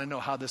 people want to know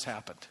how this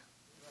happened.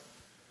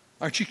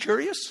 Aren't you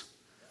curious?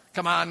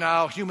 Come on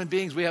now, human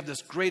beings, we have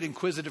this great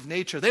inquisitive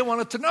nature. They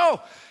wanted to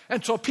know.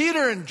 And so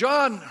Peter and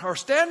John are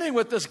standing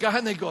with this guy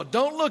and they go,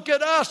 don't look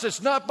at us.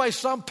 It's not by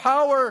some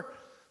power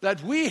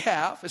that we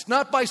have. It's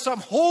not by some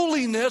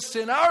holiness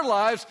in our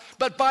lives,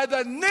 but by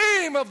the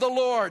name of the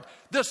Lord.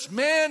 This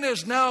man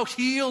is now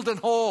healed and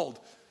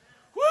whole.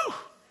 Woo!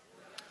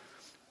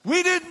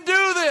 We didn't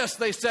do this.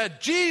 They said,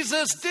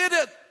 Jesus did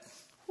it.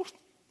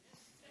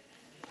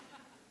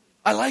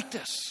 I like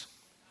this.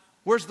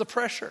 Where's the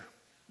pressure?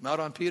 Not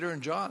on Peter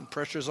and John.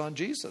 Pressure's on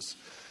Jesus.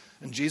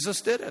 And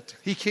Jesus did it.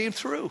 He came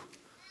through.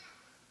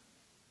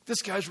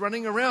 This guy's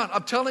running around.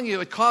 I'm telling you,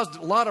 it caused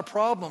a lot of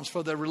problems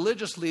for the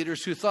religious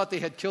leaders who thought they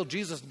had killed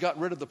Jesus and got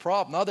rid of the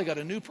problem. Now they got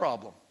a new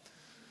problem.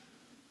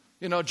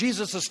 You know,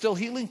 Jesus is still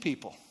healing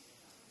people.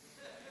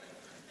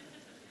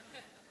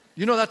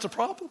 You know that's a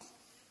problem.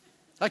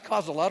 That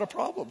caused a lot of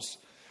problems.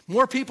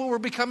 More people were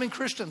becoming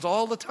Christians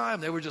all the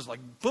time. They were just like,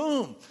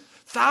 boom.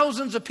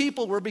 Thousands of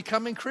people were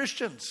becoming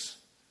Christians.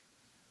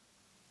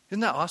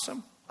 Isn't that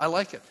awesome? I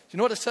like it. Do you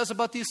know what it says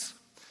about these?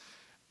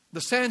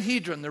 The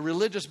Sanhedrin, the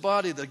religious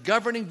body, the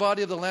governing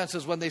body of the land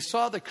says when they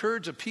saw the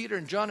courage of Peter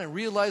and John and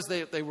realized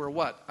they were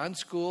what?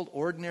 Unschooled,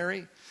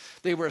 ordinary.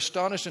 They were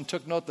astonished and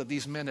took note that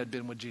these men had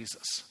been with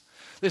Jesus.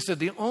 They said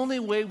the only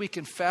way we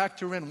can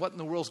factor in what in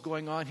the world's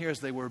going on here is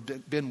they were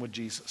been with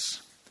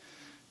Jesus.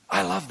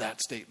 I love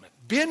that statement.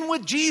 Been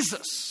with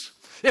Jesus.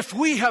 If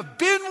we have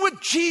been with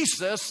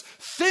Jesus,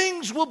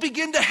 things will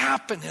begin to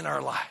happen in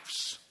our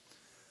lives.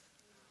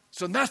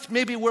 So that's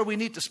maybe where we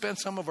need to spend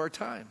some of our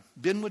time.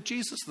 Been with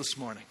Jesus this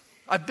morning.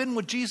 I've been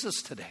with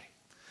Jesus today.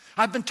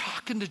 I've been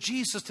talking to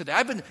Jesus today.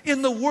 I've been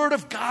in the Word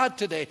of God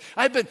today.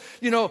 I've been,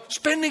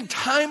 spending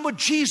time with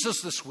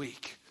Jesus this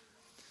week.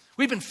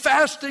 We've been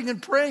fasting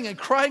and praying and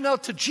crying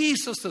out to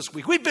Jesus this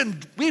week. We've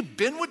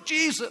been with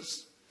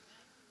Jesus.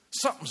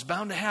 Something's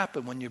bound to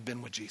happen when you've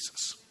been with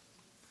Jesus.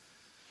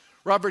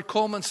 Robert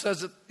Coleman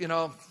says it,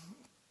 now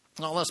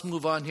let's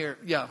move on here.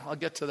 Yeah, I'll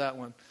get to that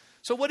one.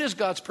 So what is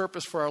God's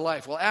purpose for our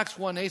life? Well, Acts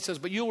 1:8 says,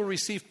 but you will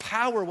receive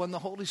power when the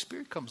Holy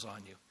Spirit comes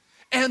on you.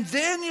 And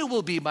then you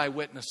will be my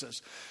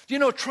witnesses.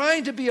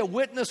 Trying to be a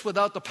witness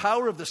without the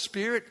power of the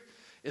Spirit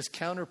is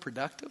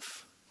counterproductive.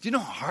 Do you know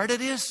how hard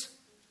it is?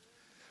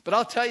 But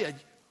I'll tell you,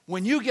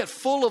 when you get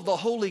full of the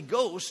Holy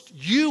Ghost,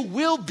 you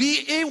will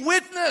be a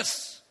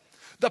witness.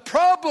 The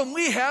problem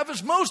we have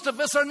is most of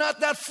us are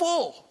not that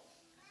full.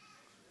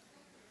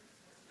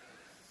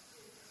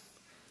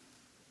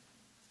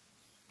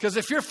 Because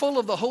if you're full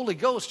of the Holy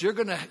Ghost, you're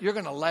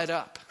gonna light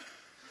up.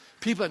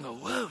 People go,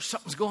 whoa,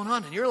 something's going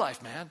on in your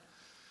life, man.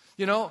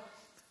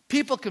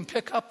 People can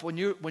pick up when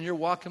you're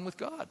walking with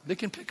God. They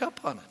can pick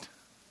up on it.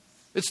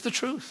 It's the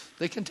truth.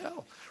 They can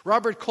tell.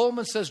 Robert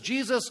Coleman says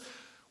Jesus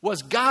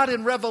was God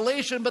in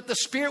revelation, but the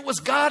Spirit was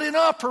God in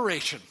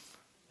operation.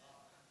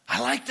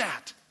 I like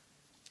that.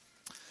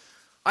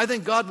 I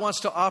think God wants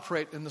to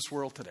operate in this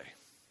world today.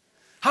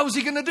 How is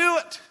He going to do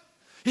it?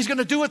 He's going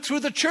to do it through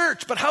the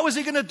church. But how is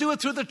He going to do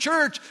it through the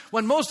church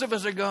when most of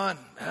us are going,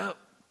 oh,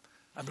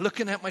 I'm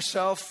looking at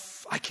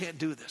myself. I can't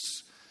do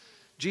this.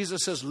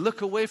 Jesus says,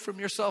 look away from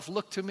yourself.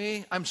 Look to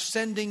me. I'm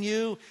sending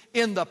you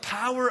in the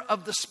power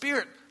of the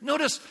Spirit.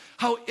 Notice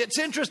how it's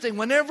interesting.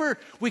 Whenever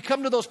we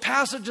come to those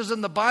passages in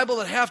the Bible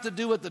that have to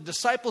do with the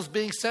disciples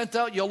being sent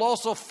out, you'll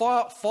also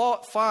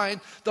find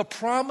the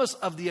promise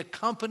of the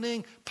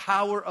accompanying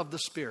power of the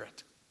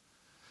Spirit.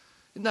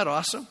 Isn't that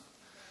awesome?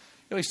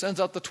 He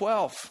sends out the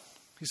 12.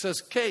 He says,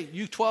 okay,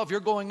 you 12, you're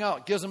going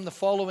out. Gives them the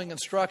following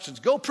instructions.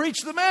 Go preach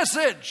the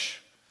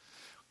message.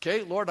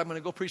 Okay, Lord, I'm going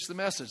to go preach the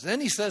message.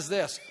 Then He says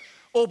this.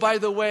 Oh, by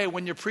the way,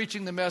 when you're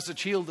preaching the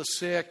message, heal the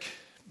sick,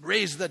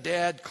 raise the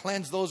dead,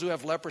 cleanse those who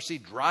have leprosy,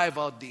 drive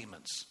out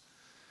demons.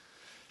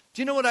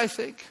 Do you know what I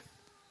think?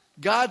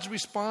 God's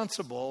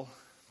responsible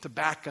to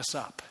back us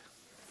up.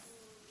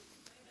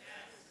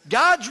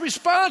 God's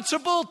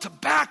responsible to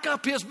back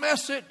up His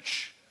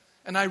message.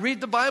 And I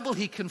read the Bible,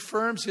 He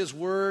confirms His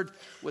word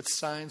with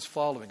signs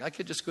following. I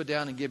could just go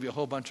down and give you a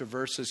whole bunch of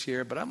verses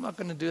here, but I'm not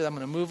going to do that. I'm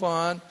going to move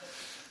on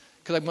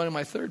because I'm going to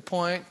my third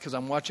point because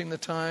I'm watching the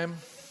time.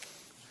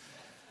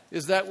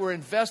 Is that we're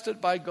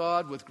invested by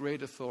God with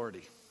great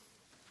authority.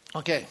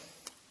 Okay,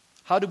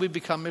 how do we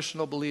become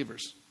missional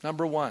believers?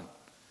 Number one,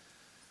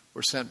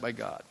 we're sent by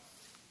God.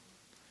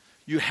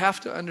 You have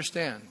to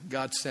understand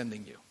God's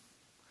sending you.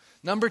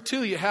 Number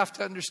two, you have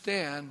to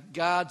understand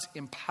God's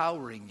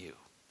empowering you.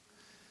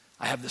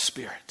 I have the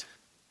Spirit.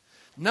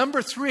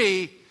 Number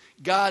three,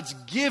 God's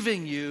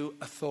giving you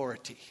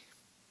authority.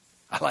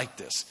 I like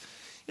this.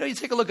 You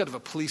take a look at a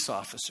police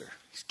officer.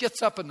 He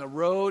gets up on the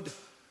road.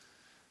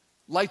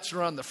 Lights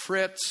are on the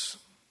fritz.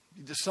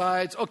 He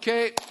decides,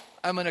 okay,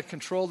 I'm going to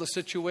control the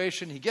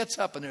situation. He gets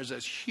up and there's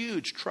this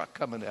huge truck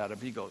coming at him.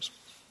 He goes.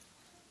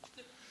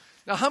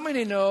 Now, how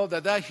many know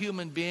that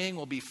human being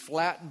will be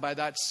flattened by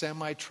that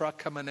semi-truck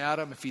coming at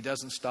him if he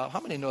doesn't stop? How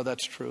many know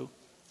that's true?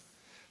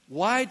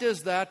 Why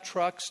does that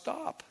truck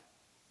stop?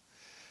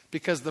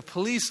 Because the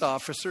police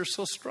officer is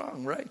so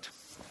strong, right?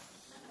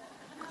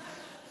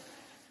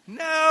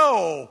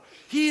 No,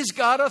 he's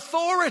got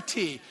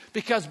authority,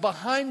 because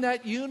behind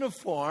that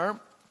uniform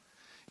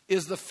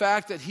is the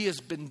fact that he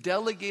has been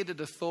delegated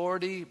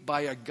authority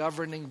by a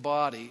governing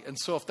body. And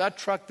so if that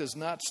truck does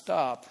not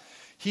stop,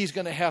 he's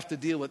going to have to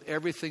deal with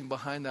everything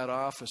behind that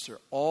officer.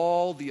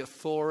 All the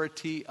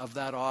authority of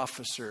that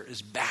officer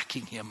is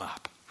backing him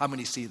up. How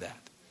many see that?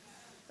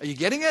 Are you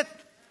getting it?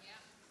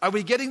 Are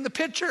we getting the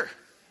picture?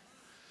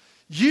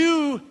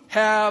 You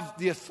have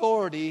the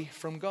authority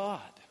from God.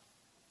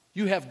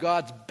 You have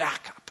God's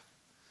backup.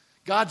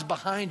 God's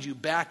behind you,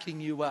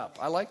 backing you up.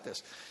 I like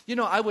this. You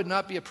know, I would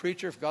not be a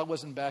preacher if God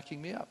wasn't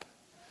backing me up.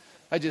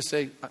 I just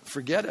say,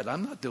 forget it,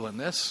 I'm not doing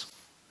this.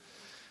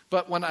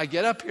 But when I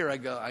get up here, I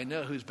go, I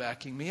know who's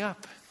backing me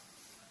up.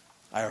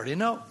 I already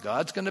know.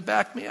 God's going to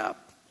back me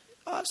up.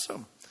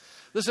 Awesome.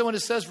 Listen when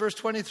it says, verse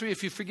 23,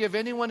 if you forgive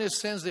anyone his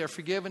sins, they are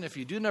forgiven. If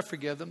you do not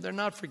forgive them, they're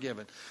not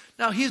forgiven.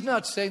 Now, he's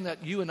not saying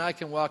that you and I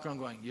can walk around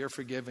going, you're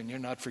forgiven, you're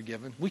not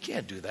forgiven. We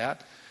can't do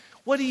that.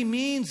 What he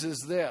means is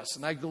this,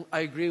 and I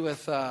agree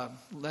with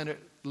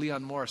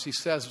Leon Morris. He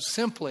says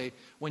simply,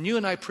 when you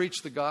and I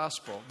preach the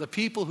gospel, the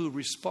people who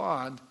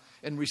respond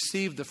and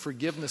receive the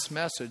forgiveness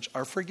message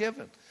are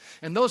forgiven.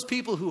 And those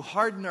people who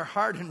harden their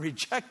heart and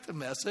reject the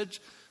message,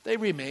 they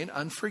remain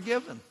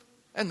unforgiven.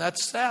 And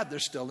that's sad. They're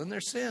still in their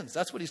sins.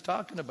 That's what he's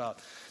talking about.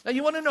 Now,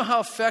 you want to know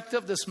how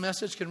effective this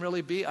message can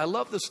really be? I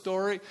love the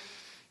story.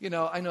 You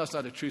know, I know it's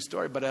not a true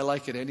story, but I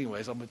like it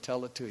anyways. I'm going to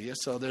tell it to you.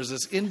 So there's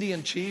this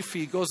Indian chief.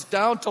 He goes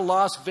down to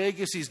Las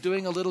Vegas. He's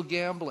doing a little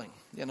gambling,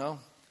 you know.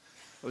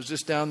 I was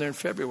just down there in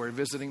February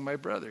visiting my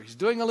brother. He's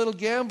doing a little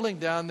gambling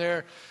down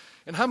there.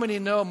 And how many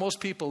know most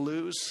people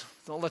lose?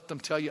 Don't let them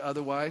tell you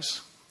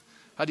otherwise.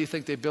 How do you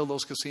think they build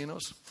those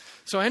casinos?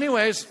 So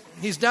anyways,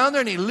 he's down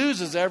there and he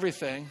loses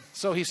everything.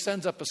 So he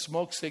sends up a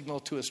smoke signal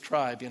to his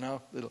tribe,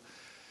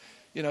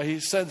 he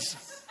sends,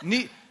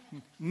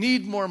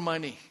 need more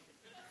money.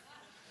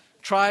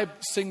 Tribe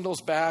signals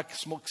back,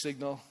 smoke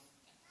signal.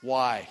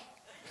 Why?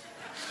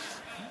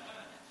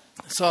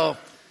 So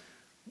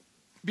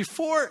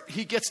before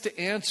he gets to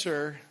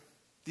answer,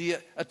 the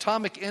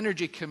Atomic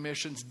Energy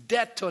Commission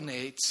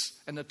detonates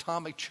an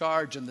atomic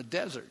charge in the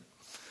desert.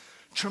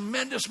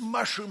 Tremendous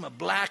mushroom of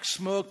black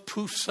smoke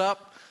poofs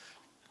up.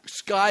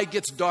 Sky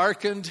gets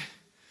darkened.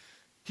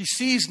 He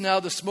sees now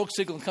the smoke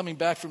signal coming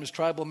back from his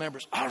tribal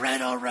members. All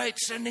right,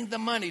 sending the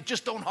money.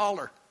 Just don't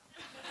holler.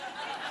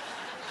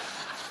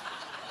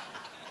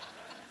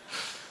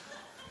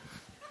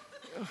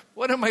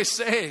 What am I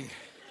saying?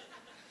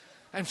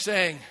 I'm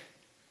saying,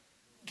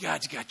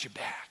 God's got your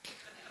back.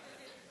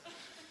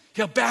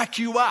 He'll back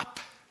you up.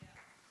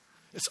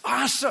 It's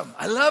awesome.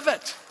 I love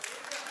it.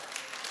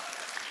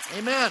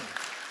 Amen.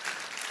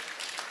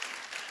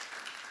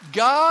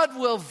 God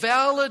will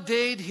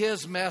validate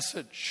his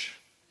message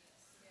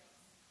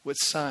with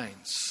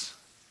signs.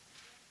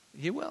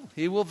 He will.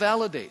 He will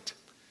validate.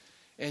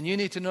 And you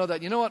need to know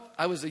that. You know what?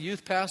 I was a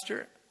youth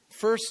pastor.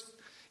 First,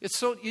 it's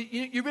so,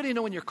 you really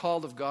know when you're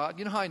called of God.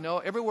 You know how I know?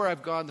 Everywhere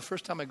I've gone, the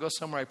first time I go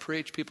somewhere I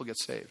preach, people get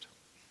saved.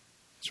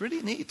 It's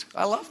really neat.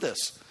 I love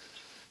this.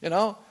 You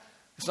know,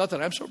 it's not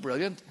that I'm so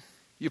brilliant.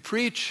 You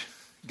preach,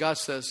 God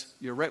says,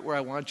 you're right where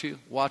I want you.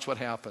 Watch what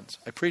happens.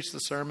 I preach the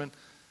sermon,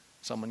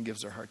 someone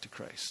gives their heart to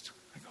Christ.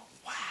 I go,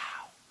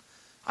 wow,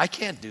 I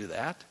can't do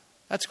that.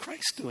 That's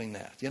Christ doing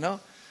that, you know.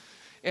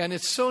 And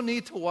it's so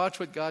neat to watch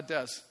what God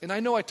does. And I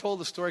know I told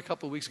the story a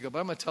couple of weeks ago, but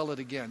I'm going to tell it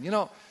again. You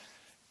know,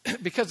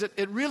 because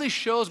it really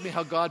shows me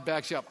how God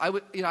backs you up.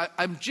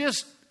 I'm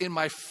just in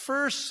my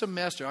first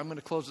semester. I'm going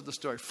to close with the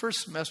story.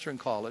 First semester in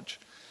college.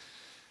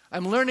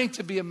 I'm learning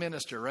to be a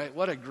minister, right?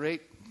 What a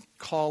great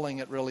calling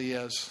it really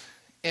is.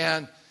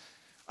 And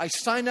I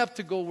signed up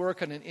to go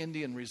work on an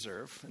Indian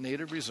reserve, a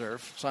native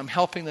reserve. So I'm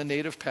helping the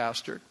native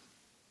pastor.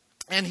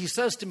 And he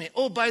says to me,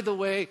 oh, by the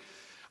way,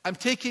 I'm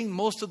taking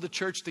most of the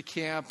church to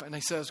camp. And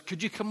he says,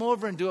 could you come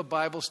over and do a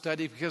Bible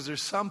study? Because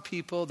there's some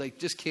people, they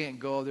just can't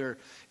go. They're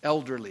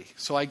elderly.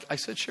 So I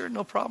said, sure,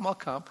 no problem, I'll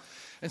come.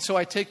 And so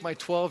I take my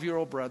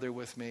 12-year-old brother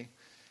with me.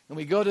 And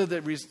we go to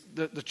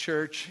the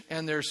church,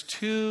 and there's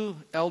two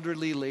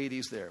elderly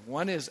ladies there.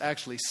 One is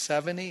actually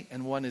 70,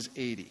 and one is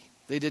 80.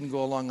 They didn't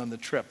go along on the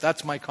trip.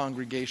 That's my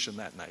congregation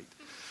that night.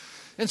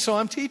 And so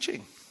I'm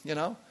teaching, you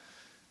know.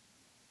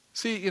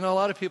 See, you know, a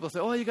lot of people say,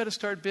 oh, you got to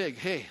start big.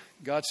 Hey,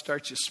 God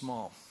starts you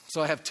small.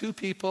 So I have two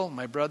people,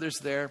 my brother's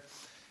there.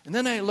 And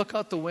then I look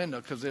out the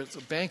window because there's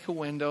a bank of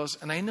windows.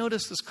 And I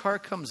notice this car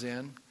comes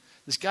in.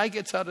 This guy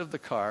gets out of the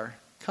car,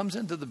 comes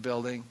into the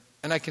building.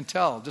 And I can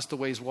tell just the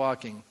way he's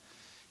walking,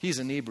 he's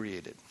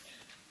inebriated.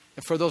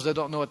 And for those that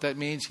don't know what that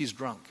means, he's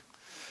drunk.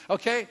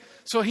 Okay?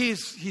 So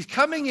he's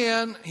coming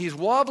in, he's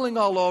wobbling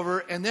all over.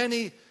 And then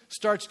he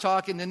starts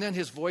talking. And then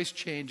his voice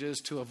changes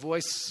to a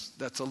voice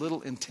that's a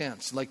little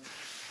intense. Like,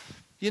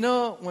 you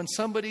know, when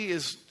somebody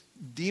is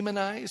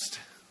demonized,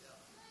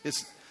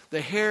 it's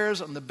the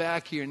hairs on the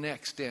back of your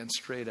neck stand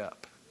straight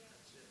up.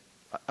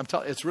 I'm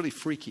telling you, it's really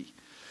freaky.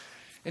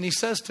 And he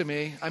says to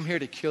me, I'm here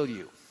to kill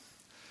you.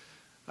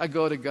 I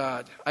go to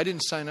God, I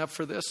didn't sign up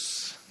for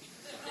this.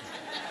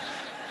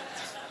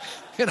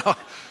 You know,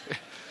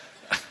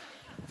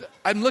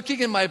 I'm looking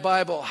in my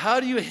Bible. How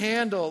do you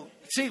handle...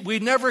 See, we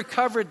never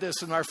covered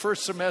this in our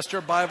first semester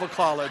of Bible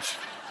college.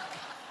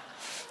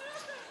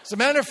 As a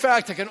matter of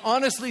fact, I can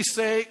honestly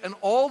say in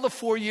all the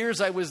 4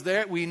 years I was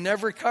there, we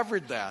never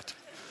covered that.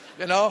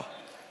 You know,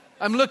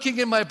 I'm looking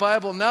in my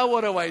Bible. Now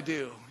what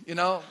do? You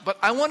know, but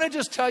I want to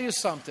just tell you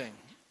something.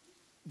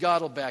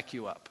 God will back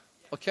you up.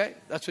 Okay?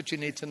 That's what you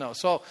need to know.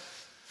 So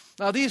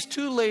now these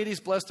two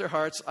ladies, bless their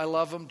hearts, I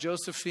love them,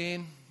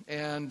 Josephine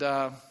and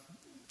I'm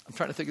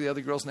trying to think of the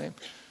other girl's name.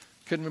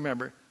 Couldn't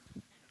remember.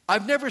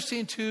 I've never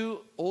seen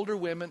two older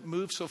women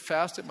move so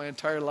fast in my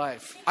entire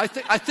life. I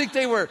think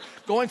they were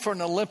going for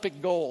an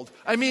Olympic gold.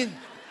 I mean,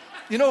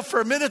 you know, for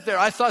a minute there,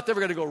 I thought they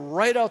were going to go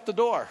right out the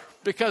door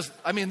because,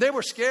 I mean, they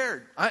were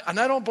scared. And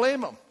I don't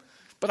blame them.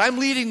 But I'm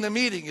leading the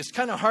meeting. It's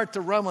kind of hard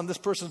to run when this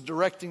person's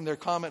directing their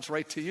comments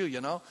right to you, you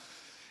know.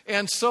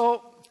 And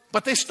so,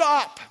 but they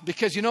stop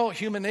because, you know,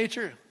 human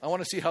nature, I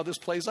want to see how this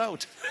plays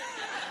out.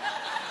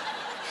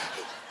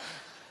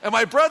 And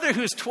my brother,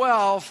 who's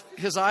 12,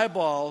 his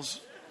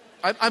eyeballs...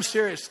 I'm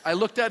serious. I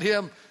looked at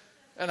him,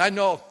 and I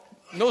know,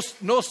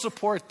 no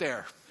support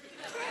there.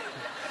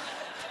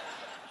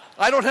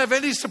 I don't have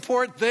any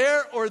support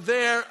there or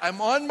there.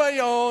 I'm on my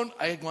own.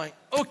 I'm going,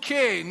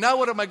 okay, now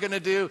what am I going to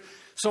do?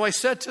 So I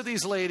said to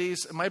these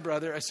ladies, and my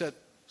brother, I said,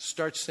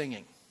 start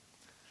singing.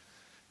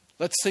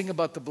 Let's sing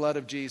about the blood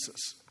of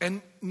Jesus.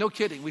 And no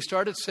kidding, we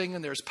started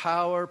singing, there's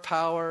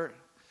power,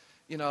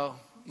 you know,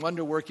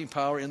 wonder-working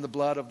power in the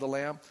blood of the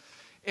Lamb.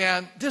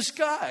 And this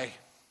guy...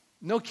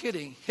 no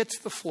kidding, hits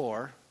the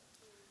floor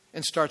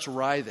and starts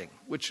writhing,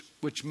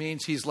 which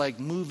means he's like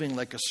moving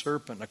like a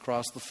serpent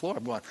across the floor.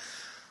 I'm going,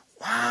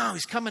 wow,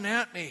 he's coming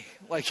at me.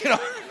 Like, you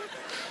know,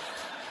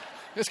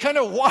 it's kind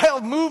of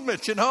wild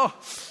movement, you know.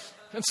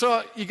 And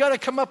so you got to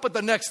come up with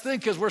the next thing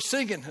because we're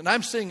singing and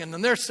I'm singing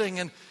and they're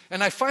singing.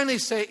 And I finally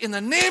say, in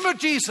the name of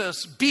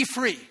Jesus, be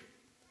free.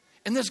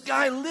 And this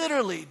guy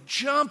literally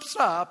jumps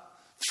up,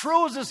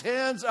 throws his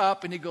hands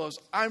up, and he goes,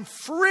 I'm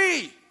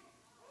free.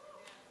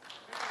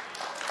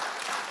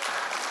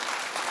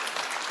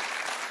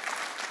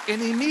 And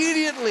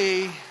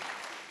immediately,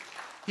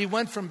 he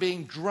went from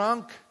being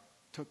drunk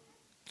to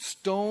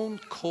stone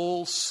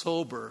cold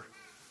sober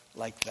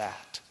like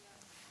that.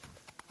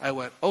 I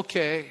went,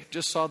 okay,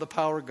 just saw the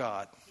power of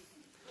God.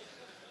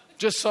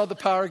 Just saw the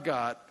power of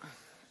God.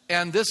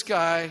 And this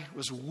guy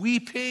was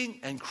weeping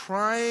and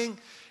crying.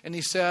 And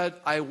he said,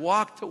 I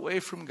walked away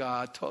from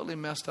God, totally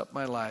messed up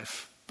my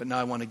life. But now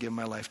I want to give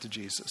my life to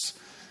Jesus.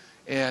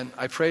 And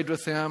I prayed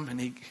with him.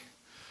 And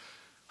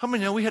how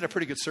many know we had a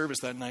pretty good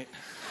service that night?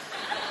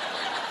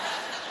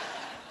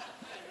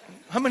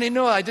 How many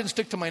know I didn't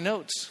stick to my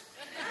notes?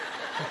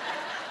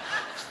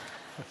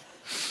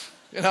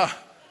 You know,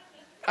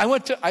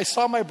 I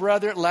saw my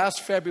brother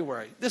last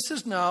February. This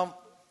is now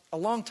a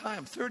long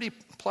time, 30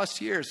 plus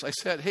years. I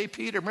said, hey,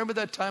 Peter, remember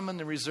that time on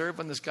the reserve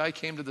when this guy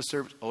came to the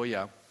service? Oh,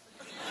 yeah.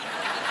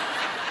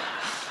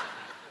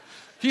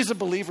 He's a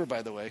believer,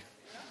 by the way.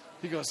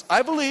 He goes,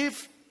 I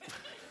believe.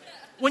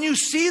 When you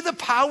see the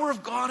power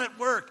of God at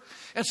work.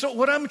 And so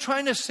what I'm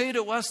trying to say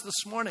to us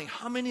this morning,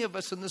 how many of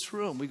us in this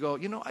room, we go,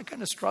 you know, I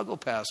kind of struggle,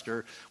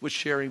 Pastor, with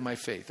sharing my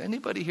faith.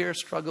 Anybody here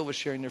struggle with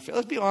sharing their faith?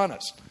 Let's be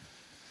honest.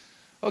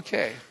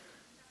 Okay,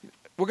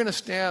 we're going to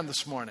stand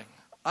this morning.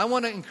 I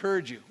want to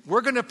encourage you.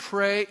 We're going to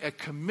pray a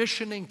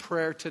commissioning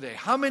prayer today.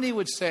 How many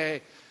would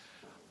say,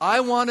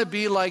 I want to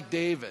be like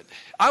David.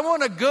 I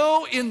want to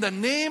go in the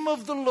name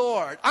of the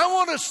Lord. I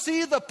want to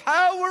see the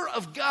power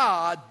of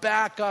God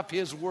back up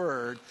his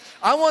word.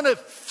 I want to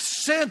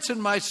sense in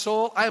my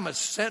soul, I am a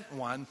sent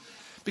one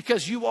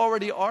because you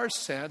already are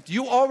sent.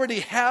 You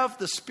already have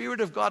the Spirit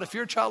of God. If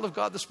you're a child of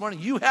God this morning,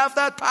 you have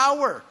that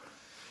power.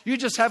 You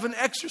just haven't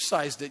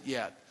exercised it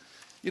yet.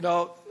 You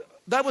know,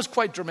 that was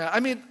quite dramatic. I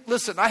mean,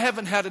 listen, I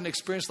haven't had an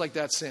experience like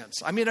that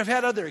since. I mean, I've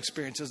had other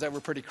experiences that were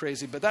pretty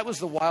crazy, but that was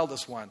the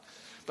wildest one.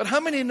 But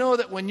how many know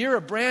that when you're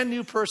a brand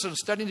new person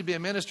studying to be a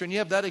minister and you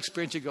have that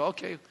experience, you go,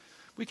 okay,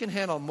 we can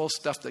handle most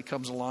stuff that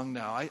comes along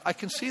now. I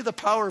can see the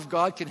power of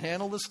God can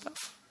handle this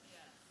stuff.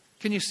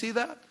 Can you see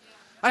that?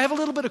 I have a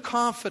little bit of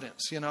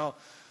confidence, you know.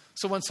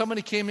 So when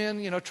somebody came in,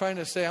 you know, trying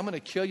to say, I'm going to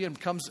kill you, and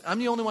I'm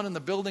the only one in the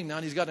building now,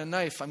 and he's got a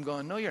knife. I'm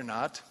going, no, you're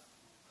not.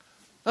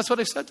 That's what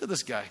I said to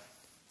this guy.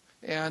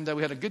 And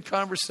we had a good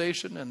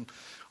conversation, and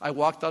I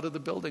walked out of the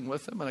building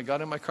with him, and I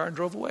got in my car and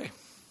drove away.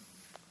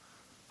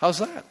 How's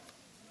that?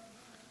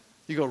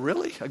 You go,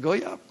 really? I go,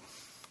 yeah,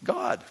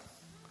 God.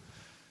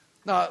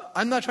 Now,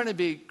 I'm not trying to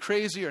be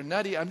crazy or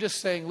nutty. I'm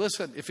just saying,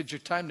 listen, if it's your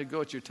time to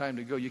go, it's your time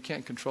to go. You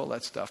can't control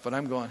that stuff. But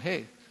I'm going,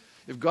 hey,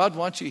 if God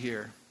wants you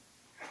here,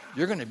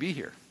 you're going to be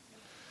here.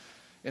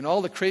 And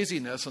all the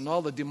craziness and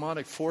all the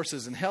demonic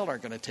forces in hell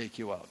aren't going to take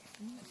you out.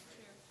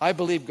 I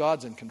believe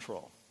God's in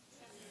control.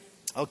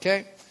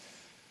 Okay?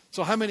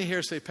 So how many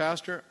here say,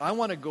 Pastor, I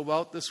want to go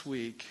out this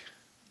week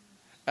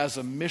as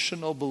a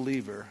missional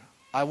believer.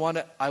 I want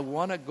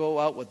to go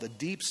out with a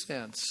deep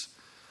sense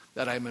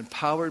that I'm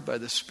empowered by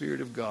the Spirit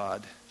of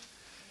God.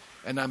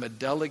 And I'm a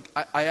delegate.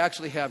 I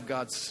actually have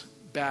God's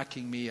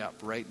backing me up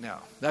right now.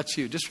 That's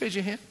you. Just raise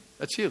your hand.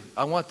 That's you.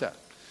 I want that.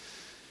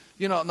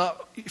 Now,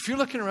 if you're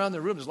looking around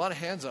the room, there's a lot of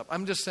hands up.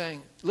 I'm just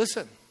saying,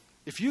 listen,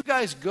 if you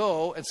guys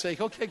go and say,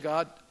 okay,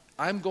 God,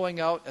 I'm going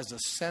out as a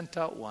sent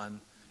out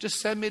one, just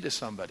send me to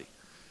somebody.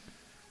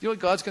 You know what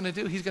God's going to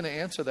do? He's going to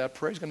answer that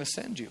prayer. He's going to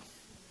send you.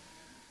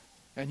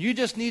 And you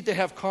just need to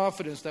have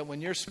confidence that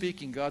when you're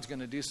speaking, God's going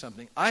to do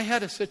something. I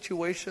had a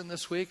situation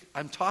this week.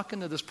 I'm talking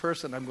to this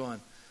person. I'm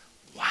going,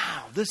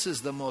 wow, this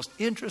is the most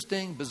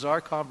interesting,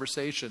 bizarre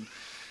conversation.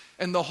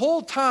 And the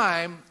whole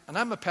time, and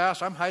I'm a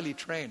pastor, I'm highly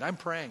trained. I'm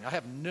praying. I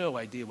have no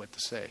idea what to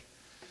say.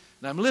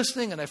 And I'm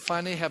listening, and I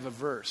finally have a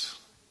verse.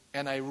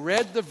 And I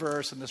read the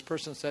verse, and this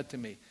person said to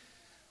me,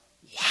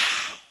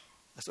 wow.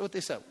 That's what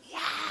they said. Wow.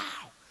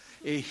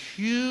 A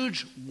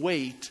huge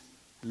weight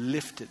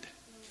lifted.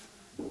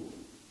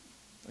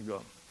 I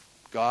go,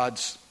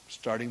 God's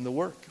starting the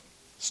work.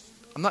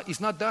 He's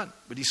not done,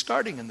 but he's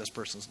starting in this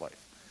person's life.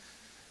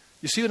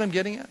 You see what I'm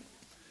getting at?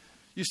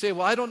 You say,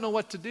 well, I don't know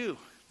what to do.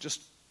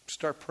 Just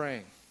start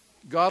praying.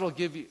 God will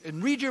give you,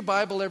 and read your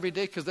Bible every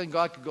day, because then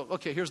God could go,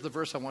 okay, here's the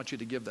verse I want you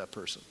to give that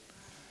person.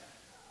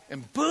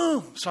 And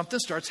boom, something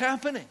starts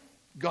happening.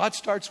 God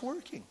starts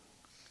working.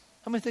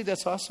 How many think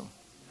that's awesome?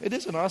 It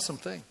is an awesome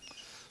thing.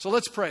 So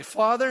let's pray.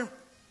 Father,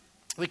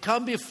 we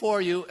come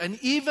before you, and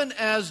even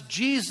as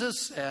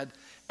Jesus said,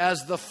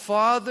 as the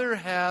Father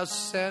has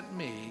sent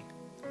me,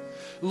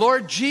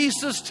 Lord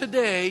Jesus,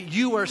 today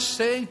you are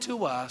saying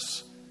to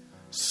us,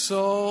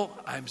 so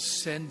I'm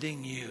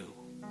sending you.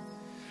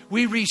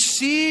 We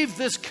receive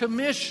this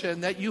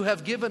commission that you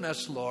have given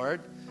us,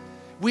 Lord.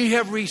 We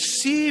have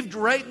received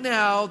right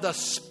now the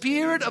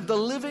Spirit of the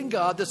living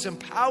God, this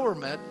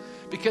empowerment,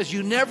 because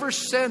you never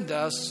send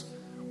us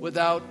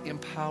without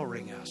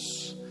empowering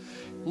us.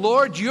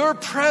 Lord, your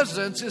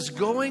presence is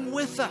going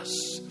with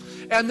us.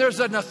 And there's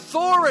an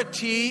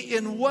authority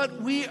in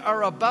what we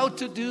are about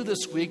to do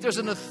this week. There's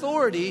an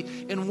authority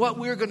in what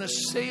we're going to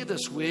say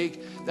this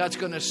week that's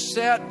going to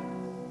set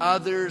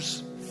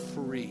others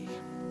free.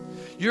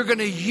 You're going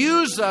to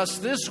use us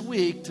this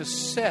week to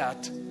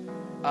set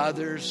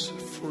others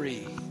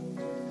free.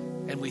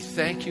 And we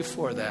thank you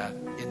for that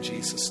in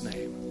Jesus'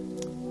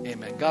 name.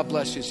 Amen. God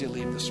bless you as you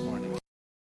leave this morning.